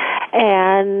there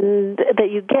and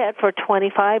that you get for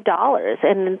 $25.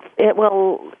 And it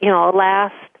will, you know,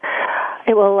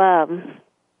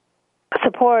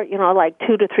 support, you know, like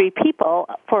 2 to 3 people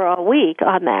for a week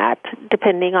on that,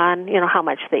 depending on, you know, how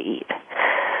much they eat.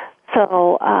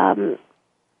 So,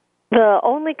 the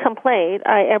only complaint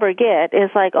I ever get is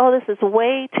like, oh, this is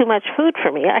way too much food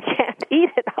for me. I can't eat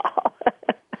it all.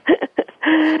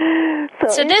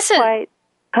 so this is quite,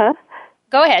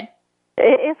 Go ahead.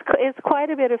 It's quite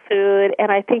a bit of food,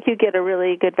 and I think you get a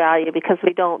really good value because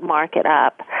we don't mark it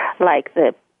up like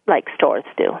stores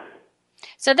do.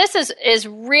 So this is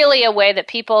really a way that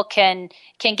people can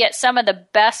get some of the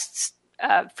best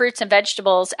fruits and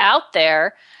vegetables out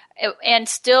there and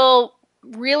still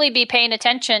really be paying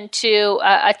attention to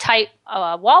a tight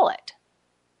wallet.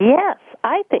 Yes,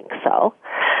 I think so.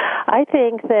 I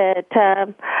think that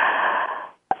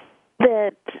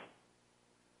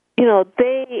you know,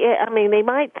 they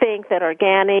might think that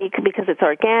organic, because it's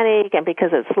organic and because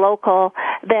it's local,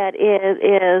 that it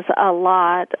is a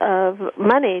lot of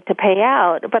money to pay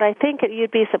out. But I think you'd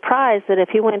be surprised that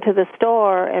if you went to the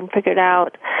store and figured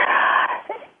out,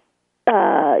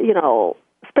 you know,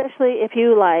 especially if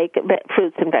you like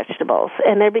fruits and vegetables,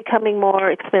 and they're becoming more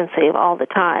expensive all the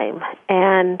time.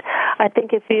 And I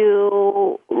think if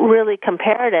you really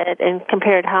compared it and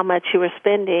compared how much you were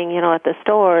spending, you know, at the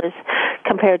stores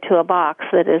compared to a box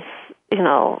that is, you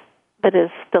know, that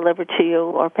is delivered to you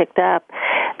or picked up,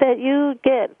 that you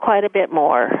get quite a bit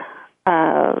more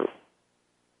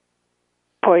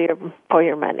for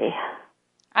your money.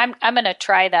 I'm going to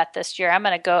try that this year. I'm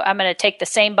going to take the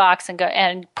same box and go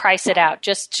and price it out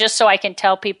just so I can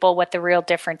tell people what the real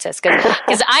difference is.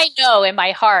 Because I know in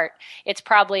my heart it's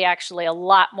probably actually a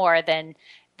lot more than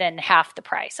half the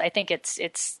price. I think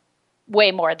it's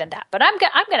way more than that. But I'm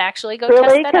going to actually go test that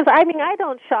out. Really? Because I mean, I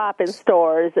don't shop in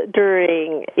stores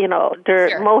during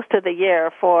Sure. most of the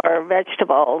year for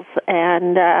vegetables,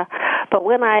 and but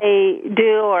when I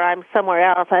do or I'm somewhere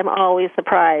else, I'm always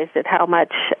surprised at how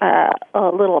much a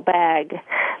little bag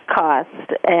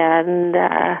costs, and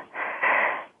then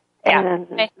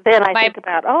I think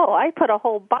about, I put a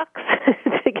whole box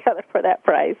together for that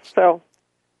price. So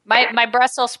my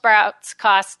Brussels sprouts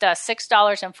cost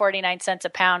 $6.49 a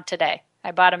pound today.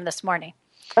 I bought them this morning.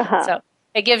 Uh-huh. So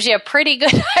It gives you a pretty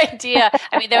good idea.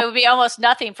 I mean, there would be almost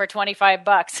nothing for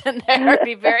 $25, and there would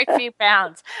be very few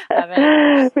pounds of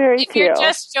it. Very if few. You're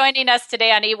just joining us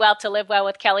today on Eat Well to Live Well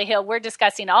with Kelly Hill, we're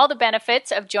discussing all the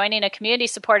benefits of joining a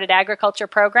community-supported agriculture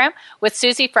program with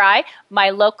Susie Fry, my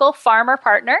local farmer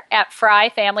partner at Fry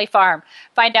Family Farm.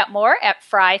 Find out more at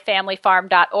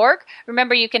fryfamilyfarm.org.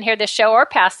 Remember, you can hear this show or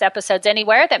past episodes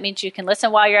anywhere. That means you can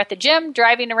listen while you're at the gym,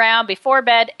 driving around, before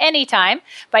bed, anytime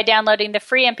by downloading the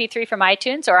free MP3 from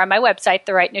iTunes or on my website,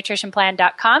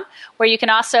 therightnutritionplan.com, where you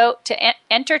can also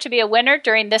enter to be a winner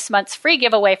during this month's free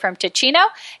giveaway from Ticino.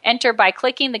 Enter by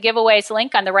clicking the giveaways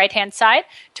link on the right-hand side.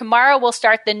 Tomorrow we'll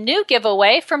start the new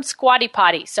giveaway from Squatty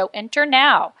Potty, so enter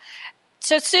now.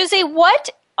 So, Susie,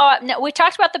 we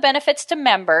talked about the benefits to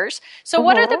members. So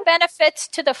what are the benefits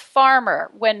to the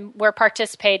farmer when we're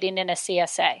participating in a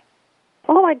CSA?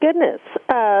 Oh, my goodness.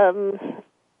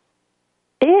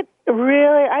 It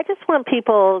really, I just want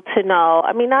people to know,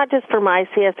 I mean, not just for my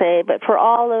CSA, but for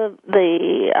all of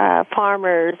the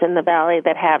farmers in the Valley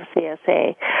that have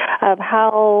CSA, of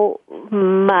how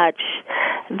much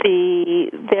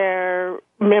their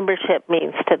membership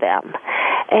means to them.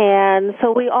 And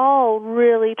so we all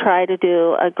really try to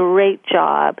do a great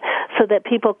job so that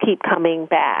people keep coming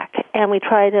back. And we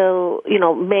try to,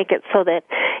 make it so that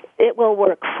it will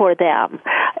work for them.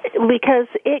 Because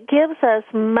it gives us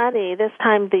money this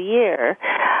time of the year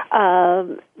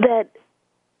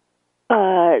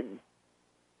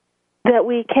that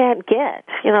we can't get.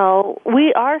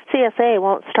 Our CSA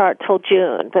won't start till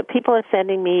June, but people are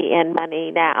sending me in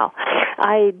money now.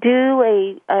 I do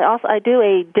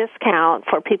a discount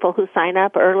for people who sign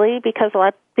up early because a lot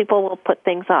of people will put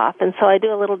things off, and so I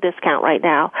do a little discount right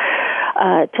now,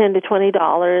 $10 to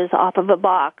 $20 off of a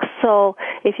box. So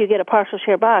if you get a partial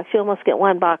share box, you almost get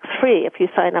one box free if you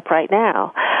sign up right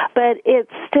now. But it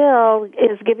still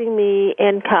is giving me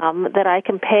income that I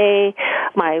can pay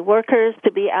my workers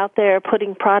to be out there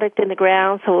putting product in the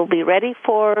ground, so we'll be ready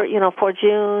for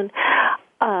June.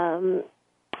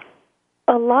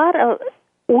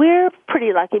 We're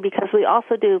pretty lucky because we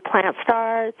also do plant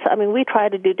starts. I mean, we try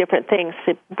to do different things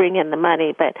to bring in the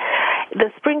money, but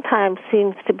the springtime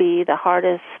seems to be the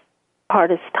hardest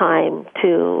time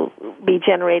to be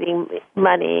generating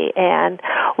money, and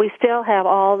we still have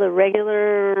all the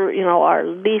regular, our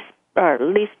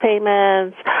lease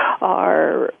payments,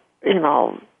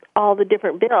 all the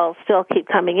different bills still keep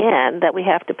coming in that we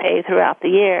have to pay throughout the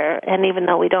year. And even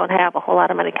though we don't have a whole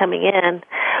lot of money coming in,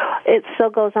 it still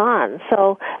goes on.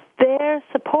 So their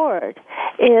support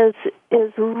is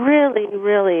really,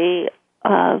 really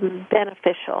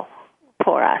beneficial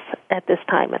for us at this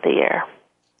time of the year.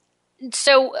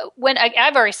 So when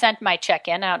I've already sent my check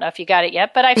in, I don't know if you got it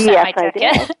yet, but I've sent my check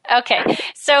in. Okay.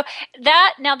 So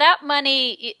that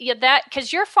money,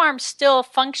 because your farm's still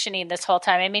functioning this whole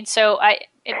time. I mean, so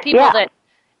people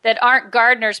that aren't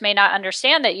gardeners may not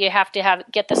understand that you have to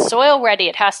get the soil ready.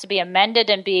 It has to be amended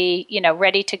and be,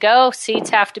 ready to go. Seeds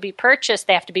have to be purchased.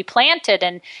 They have to be planted.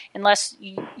 And unless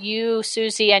you,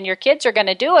 Susie, and your kids are going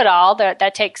to do it all,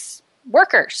 that takes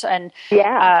workers. And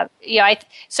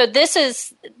so this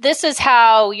is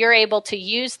how you're able to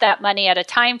use that money at a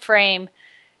time frame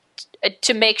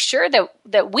to make sure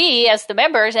that we as the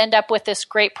members end up with this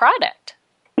great product.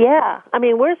 Yeah, I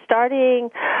mean, we're starting.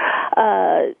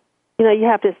 You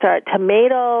have to start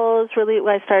tomatoes. Really,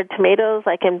 I started tomatoes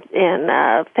like in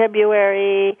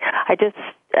February.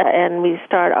 And we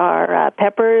start our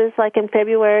peppers like in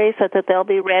February so that they'll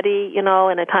be ready, in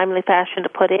a timely fashion to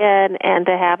put in and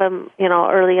to have them,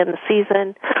 early in the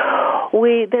season.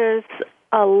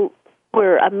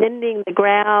 We're amending the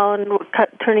ground, we're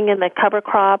turning in the cover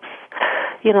crops,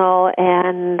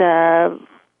 and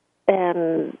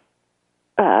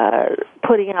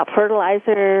putting out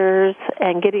fertilizers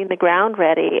and getting the ground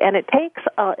ready. And it takes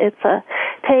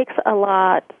a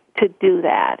lot to do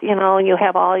that, and you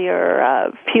have all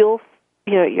your fuel,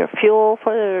 your fuel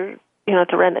for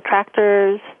to run the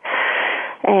tractors,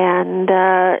 and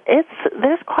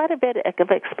there's quite a bit of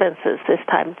expenses this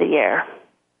time of the year.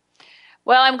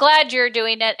 Well, I'm glad you're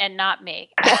doing it and not me.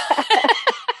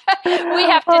 We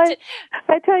have to.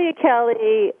 I tell you,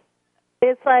 Kelly,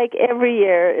 it's like every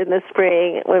year in the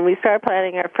spring when we start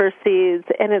planting our first seeds,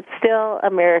 and it's still a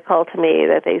miracle to me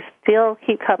that they still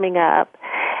keep coming up,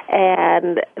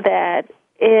 and that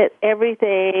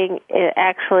everything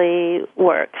actually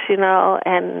works,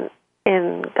 and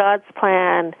in God's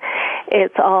plan,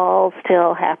 it's all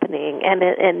still happening, and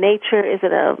nature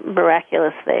isn't a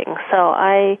miraculous thing. So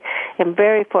I am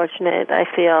very fortunate, I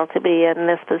feel, to be in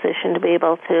this position to be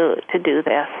able to do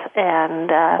this,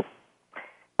 and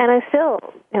I still,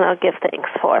 give thanks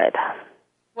for it.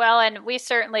 Well, and we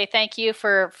certainly thank you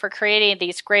for creating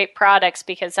these great products,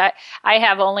 because I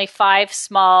have only 5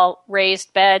 small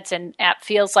raised beds, and that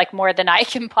feels like more than I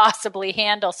can possibly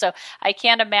handle. So I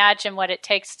can't imagine what it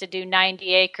takes to do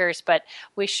 90 acres, but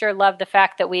we sure love the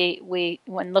fact that we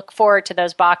look forward to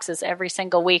those boxes every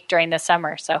single week during the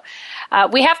summer. So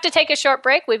we have to take a short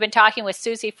break. We've been talking with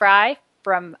Susie Fry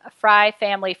from Fry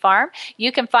Family Farm.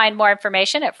 You can find more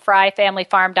information at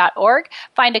fryfamilyfarm.org.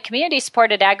 Find a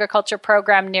community-supported agriculture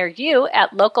program near you at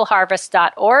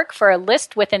localharvest.org for a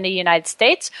list within the United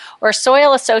States, or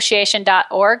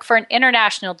soilassociation.org for an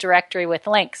international directory with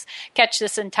links. Catch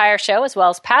this entire show as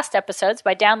well as past episodes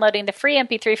by downloading the free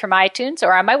MP3 from iTunes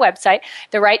or on my website,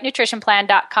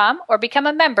 therightnutritionplan.com, or become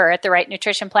a member at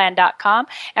therightnutritionplan.com.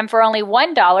 And for only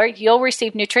 $1, you'll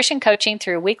receive nutrition coaching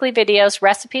through weekly videos,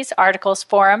 recipes, articles,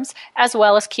 forums, as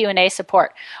well as Q&A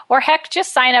support. Or heck,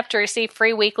 just sign up to receive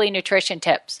free weekly nutrition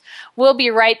tips. We'll be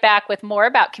right back with more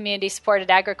about community-supported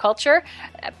agriculture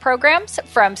programs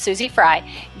from Susie Fry.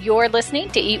 You're listening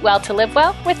to Eat Well to Live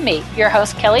Well with me, your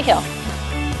host, Kelly Hill.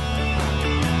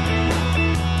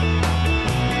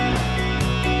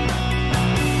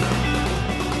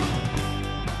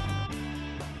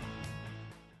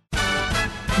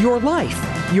 Your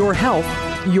life, your health,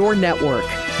 your network.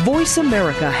 Voice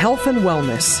America Health and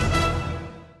Wellness.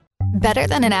 Better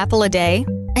than an apple a day?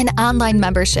 An online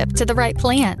membership to the right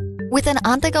plan. With an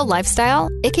on-the-go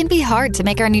lifestyle, it can be hard to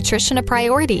make our nutrition a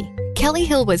priority. Kelly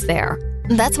Hill was there.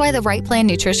 That's why the Right Plan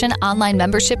Nutrition online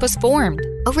membership was formed.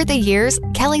 Over the years,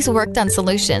 Kelly's worked on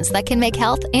solutions that can make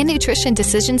health and nutrition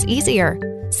decisions easier,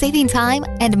 saving time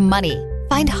and money.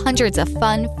 Find hundreds of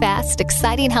fun, fast,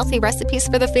 exciting, healthy recipes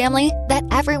for the family that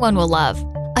everyone will love.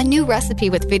 A new recipe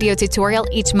with video tutorial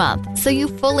each month, so you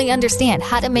fully understand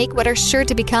how to make what are sure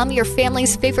to become your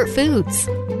family's favorite foods.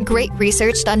 Great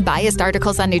researched, unbiased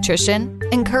articles on nutrition,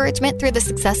 encouragement through the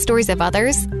success stories of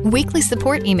others, weekly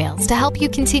support emails to help you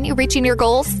continue reaching your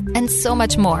goals, and so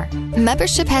much more.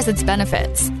 Membership has its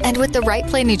benefits, and with the Right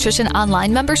Plan Nutrition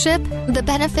online membership, the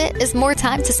benefit is more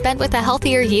time to spend with a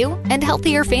healthier you and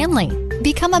healthier family.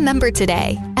 Become a member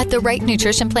today at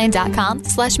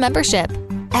therightnutritionplan.com/membership.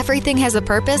 Everything has a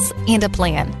purpose and a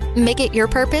plan. Make it your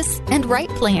purpose and right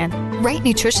plan.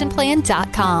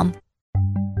 RightNutritionPlan.com.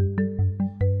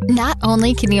 Not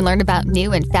only can you learn about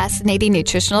new and fascinating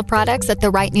nutritional products at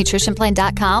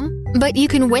therightnutritionplan.com, but you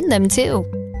can win them too.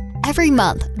 Every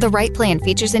month, The Right Plan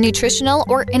features a nutritional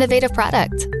or innovative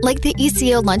product, like the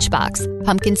ECO Lunchbox,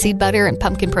 pumpkin seed butter and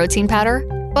pumpkin protein powder,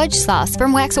 fudge sauce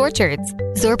from Wax Orchards,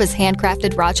 Zorba's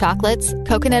handcrafted raw chocolates,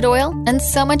 coconut oil, and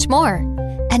so much more.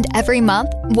 And every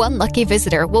month, one lucky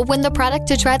visitor will win the product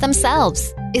to try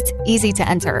themselves. It's easy to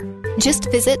enter. Just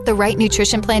visit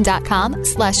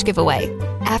therightnutritionplan.com/giveaway.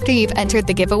 After you've entered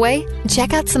the giveaway,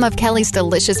 check out some of Kelly's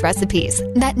delicious recipes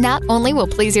that not only will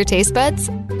please your taste buds,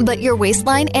 but your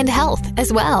waistline and health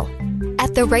as well.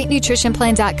 At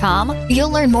therightnutritionplan.com,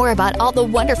 you'll learn more about all the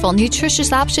wonderful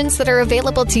nutritious options that are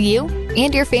available to you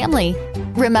and your family.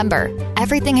 Remember,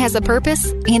 everything has a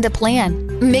purpose and a plan.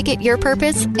 Make it your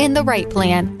purpose in the right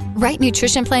plan.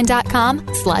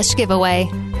 RightNutritionPlan.com/giveaway.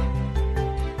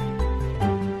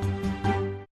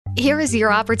 Here is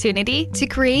your opportunity to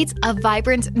create a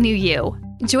vibrant new you.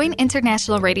 Join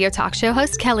international radio talk show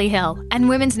host Kelly Hill and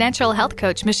women's natural health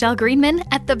coach Michelle Greenman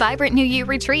at the Vibrant New You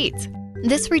Retreat.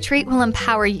 This retreat will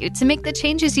empower you to make the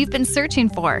changes you've been searching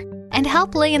for and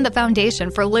help lay in the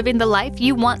foundation for living the life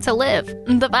you want to live,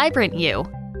 the vibrant you.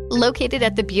 Located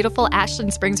at the beautiful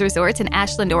Ashland Springs Resort in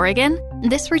Ashland, Oregon,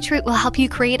 this retreat will help you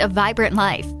create a vibrant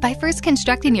life by first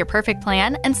constructing your perfect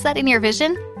plan and setting your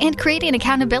vision and creating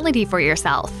accountability for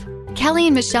yourself. Kelly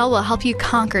and Michelle will help you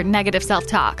conquer negative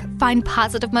self-talk, find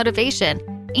positive motivation,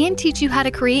 and teach you how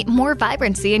to create more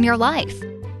vibrancy in your life.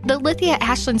 The Lithia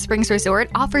Ashland Springs Resort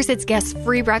offers its guests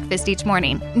free breakfast each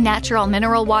morning, natural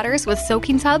mineral waters with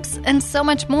soaking tubs, and so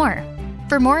much more.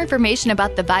 For more information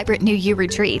about the Vibrant New You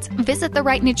Retreat, visit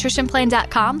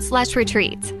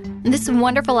therightnutritionplan.com/retreat. This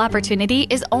wonderful opportunity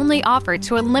is only offered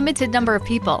to a limited number of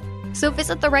people, so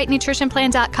visit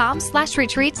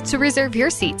therightnutritionplan.com/retreat to reserve your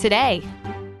seat today.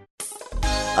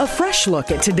 A fresh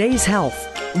look at today's health.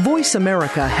 Voice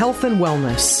America Health and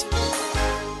Wellness.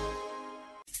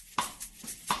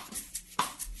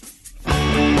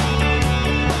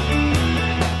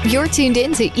 You're tuned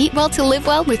in to Eat Well to Live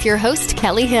Well with your host,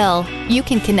 Kelly Hill. You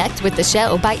can connect with the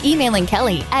show by emailing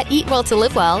Kelly at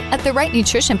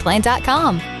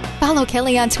eatwelltolivewell@therightnutritionplan.com. Follow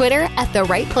Kelly on Twitter at The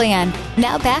Right Plan.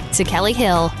 Now back to Kelly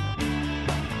Hill.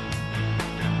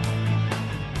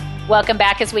 Welcome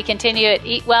back as we continue at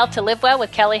Eat Well to Live Well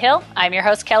with Kelly Hill. I'm your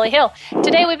host, Kelly Hill.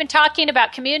 Today we've been talking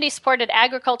about community-supported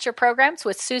agriculture programs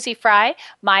with Susie Fry,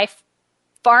 my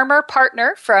farmer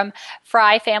partner from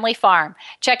Fry Family Farm.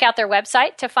 Check out their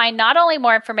website to find not only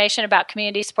more information about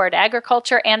community-supported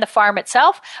agriculture and the farm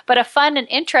itself, but a fun and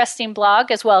interesting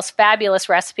blog as well as fabulous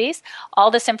recipes.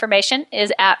 All this information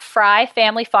is at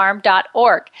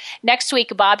fryfamilyfarm.org. Next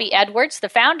week, Bobby Edwards, the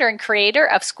founder and creator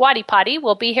of Squatty Potty,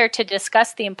 will be here to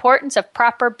discuss the importance of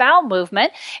proper bowel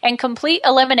movement and complete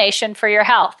elimination for your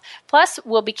health. Plus,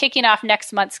 we'll be kicking off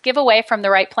next month's giveaway from The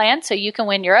Right Plan so you can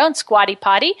win your own Squatty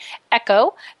Potty Echo.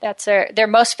 That's their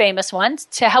most famous ones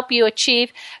to help you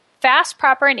achieve fast,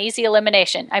 proper, and easy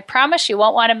elimination. I promise you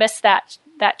won't want to miss that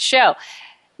show.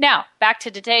 Now, back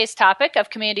to today's topic of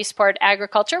community-supported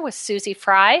agriculture with Susie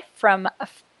Fry from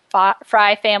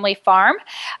Fry Family Farm.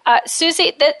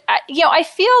 Susie, I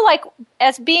feel like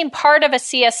as being part of a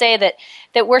CSA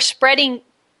that we're spreading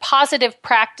positive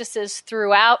practices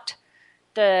throughout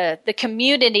the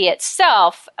community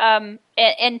itself, and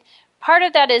part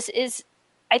of that is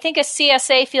I think a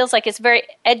CSA feels like it's very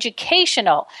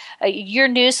educational. Your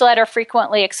newsletter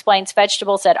frequently explains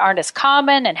vegetables that aren't as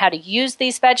common and how to use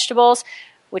these vegetables,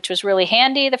 which was really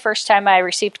handy the first time I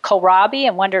received kohlrabi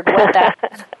and wondered what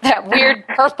that weird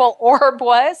purple orb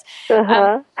was.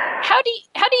 Uh-huh. How do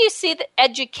you see the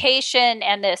education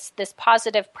and this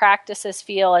positive practices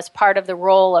feel as part of the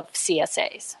role of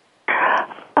CSAs?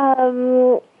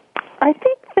 I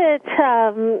think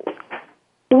that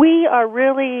we are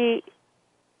really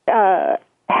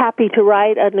happy to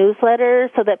write a newsletter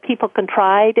so that people can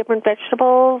try different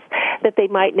vegetables that they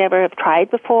might never have tried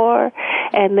before,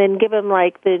 and then give them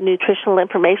like the nutritional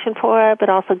information for it, but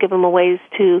also give them ways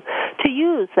to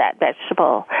use that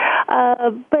vegetable.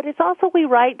 But it's also we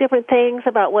write different things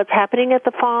about what's happening at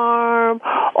the farm,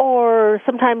 or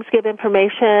sometimes give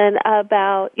information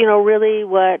about really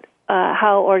what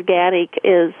how organic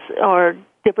is, or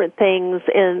different things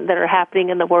that are happening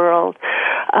in the world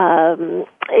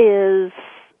is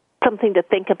something to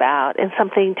think about and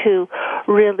something to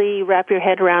really wrap your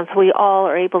head around so we all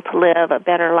are able to live a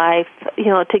better life,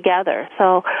 together.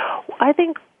 So I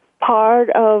think part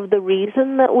of the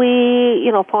reason that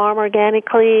we, farm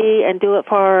organically and do it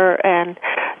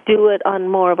on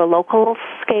more of a local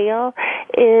scale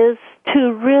is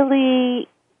to really,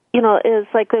 is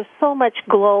like there's so much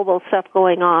global stuff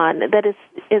going on that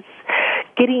it's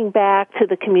getting back to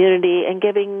the community and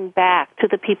giving back to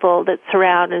the people that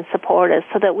surround and support us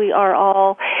so that we are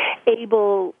all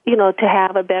able, to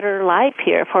have a better life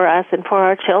here for us and for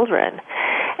our children.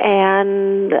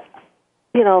 And,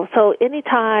 so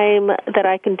anytime that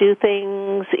I can do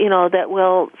things, that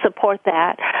will support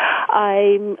that,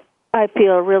 I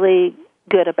feel really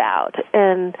good about.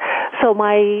 And so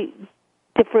my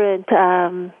different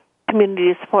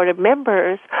community supportive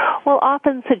members will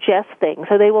often suggest things,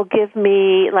 or they will give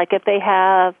me, like if they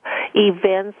have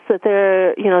events that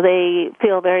they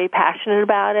feel very passionate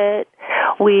about it,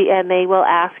 and they will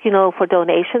ask, for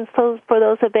donations for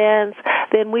those events,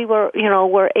 then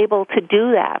we're able to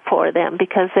do that for them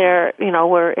because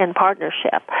we're in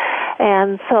partnership.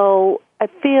 And so I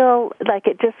feel like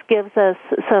it just gives us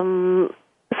some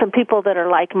people that are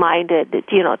like-minded,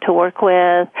 to work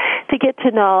with, to get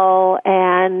to know,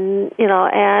 and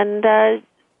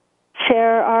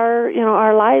share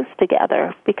our lives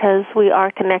together because we are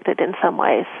connected in some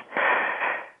ways.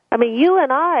 I mean, you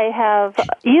and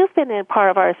you've been in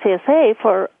part of our CSA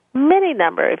for many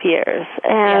number of years,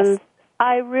 and yes.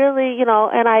 I really,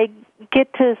 and I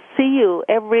get to see you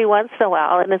every once in a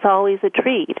while, and it's always a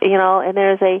treat, and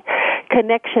there's a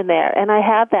connection there. And I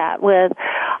have that with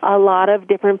a lot of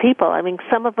different people. I mean,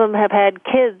 some of them have had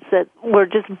kids that were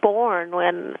just born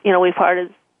when, we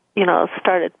started,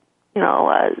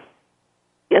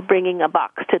 bringing a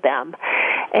box to them.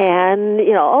 And,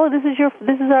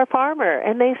 this is our farmer.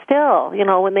 And they still,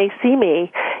 when they see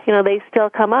me, they still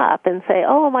come up and say,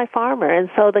 oh, my farmer. And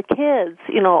so the kids,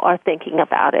 are thinking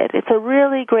about it. It's a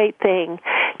really great thing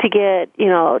to get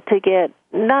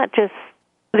not just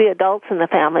the adults in the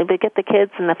family, but get the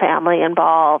kids in the family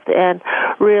involved and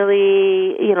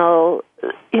really,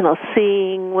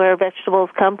 seeing where vegetables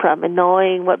come from and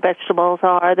knowing what vegetables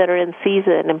are that are in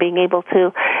season and being able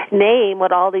to name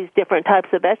what all these different types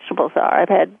of vegetables are. I've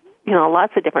had,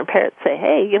 lots of different parents say,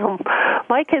 hey,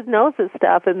 my kid knows this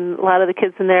stuff, and a lot of the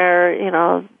kids in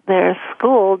their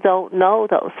school don't know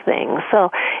those things. So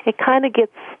it kind of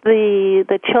gets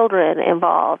the children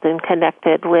involved and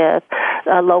connected with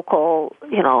local,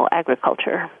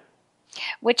 agriculture.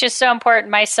 Which is so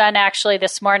important. My son actually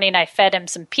this morning, I fed him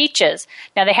some peaches.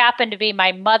 Now, they happen to be,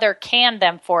 my mother canned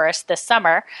them for us this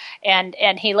summer. And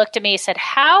he looked at me and said,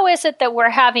 how is it that we're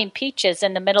having peaches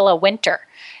in the middle of winter?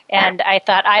 And I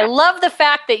thought, I love the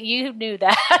fact that you knew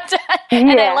that.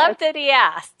 And I loved that he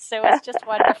asked. So it was just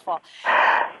wonderful.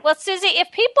 Well, Susie, if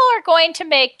people are going to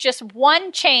make just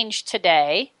one change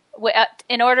today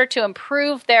in order to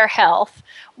improve their health,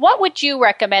 what would you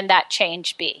recommend that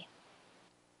change be?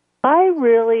 I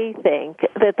really think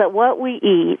that what we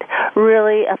eat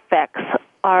really affects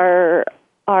our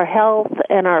health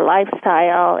and our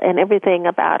lifestyle and everything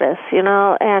about us,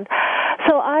 and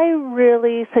so I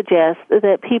really suggest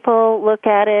that people look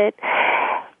into,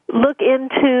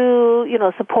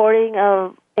 supporting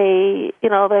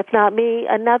if not me,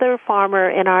 another farmer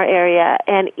in our area,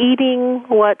 and eating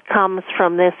what comes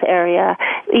from this area,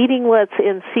 eating what's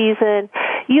in season.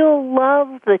 You'll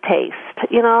love the taste.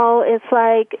 It's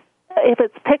like, if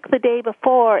it's picked the day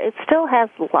before, it still has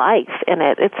life in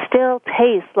it. It still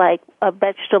tastes like a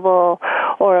vegetable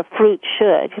or a fruit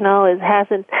should.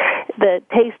 The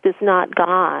taste is not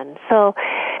gone. So,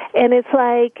 and it's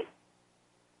like,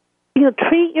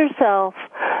 treat yourself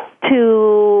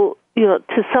to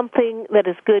something that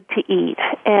is good to eat,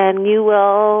 and you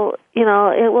will,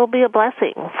 it will be a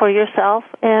blessing for yourself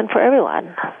and for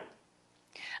everyone.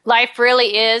 Life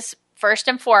really is first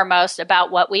and foremost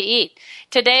about what we eat.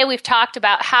 Today we've talked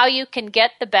about how you can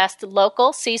get the best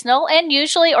local, seasonal, and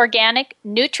usually organic,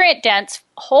 nutrient-dense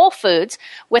whole foods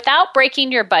without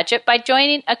breaking your budget by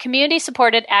joining a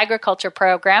community-supported agriculture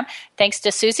program thanks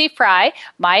to Susie Fry,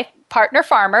 my partner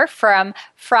farmer from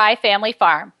Fry Family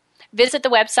Farm. Visit the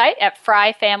website at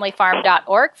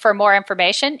fryfamilyfarm.org for more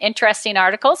information, interesting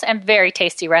articles, and very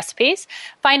tasty recipes.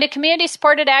 Find a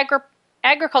community-supported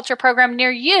agriculture program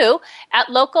near you at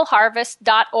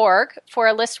localharvest.org for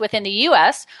a list within the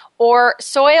U.S. or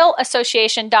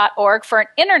soilassociation.org for an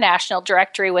international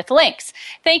directory with links.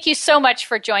 Thank you so much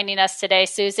for joining us today,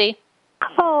 Susie.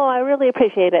 Oh, I really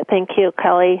appreciate it. Thank you,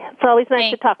 Kelly. It's always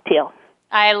nice to talk to you.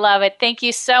 I love it. Thank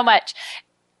you so much.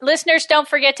 Listeners, don't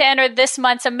forget to enter this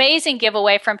month's amazing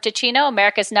giveaway from Ticino,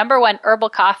 America's #1 herbal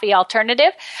coffee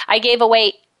alternative. I gave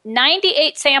away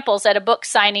 98 samples at a book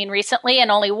signing recently, and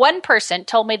only one person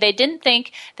told me they didn't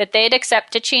think that they'd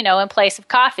accept Ticino in place of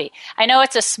coffee. I know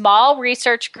it's a small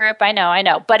research group, I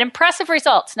know, but impressive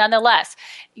results nonetheless.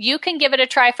 You can give it a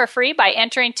try for free by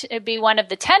entering to be one of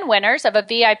the 10 winners of a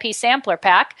VIP sampler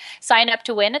pack. Sign up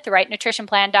to win at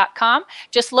therightnutritionplan.com.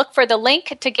 Just look for the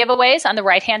link to giveaways on the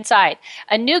right-hand side.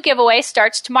 A new giveaway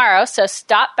starts tomorrow, so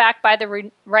stop back by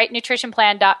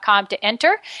therightnutritionplan.com to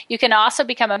enter. You can also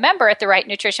become a member at The Right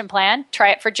Nutrition Plan. Try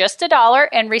it for just $1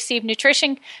 and receive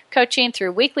nutrition coaching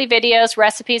through weekly videos,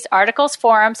 recipes, articles,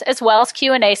 forums, as well as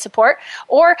Q&A support.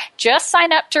 Or just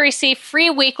sign up to receive free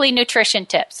weekly nutrition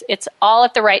tips. It's all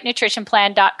at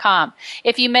therightnutritionplan.com.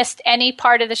 If you missed any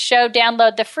part of the show,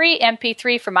 download the free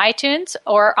MP3 from iTunes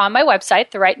or on my website,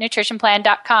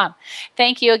 therightnutritionplan.com.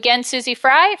 Thank you again, Susie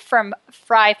Fry from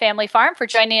Fry Family Farm, for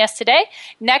joining us today.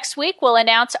 Next week, we'll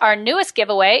announce our newest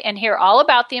giveaway and hear all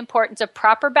about the importance of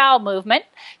proper bowel movement.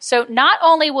 So not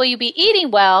only will you be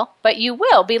eating well, but you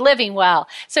will be living well.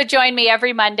 So join me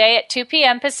every Monday at 2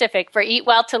 p.m. Pacific for Eat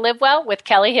Well to Live Well with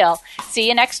Kelly Hill. See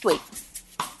you next week.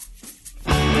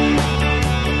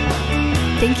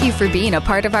 Thank you for being a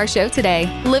part of our show today.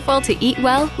 Live Well to Eat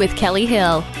Well with Kelly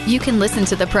Hill. You can listen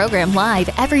to the program live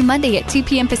every Monday at 2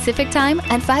 p.m. Pacific Time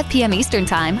and 5 p.m. Eastern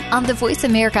Time on the Voice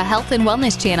America Health and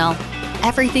Wellness channel.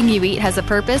 Everything you eat has a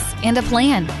purpose and a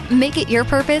plan. Make it your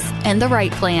purpose and the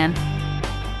right plan.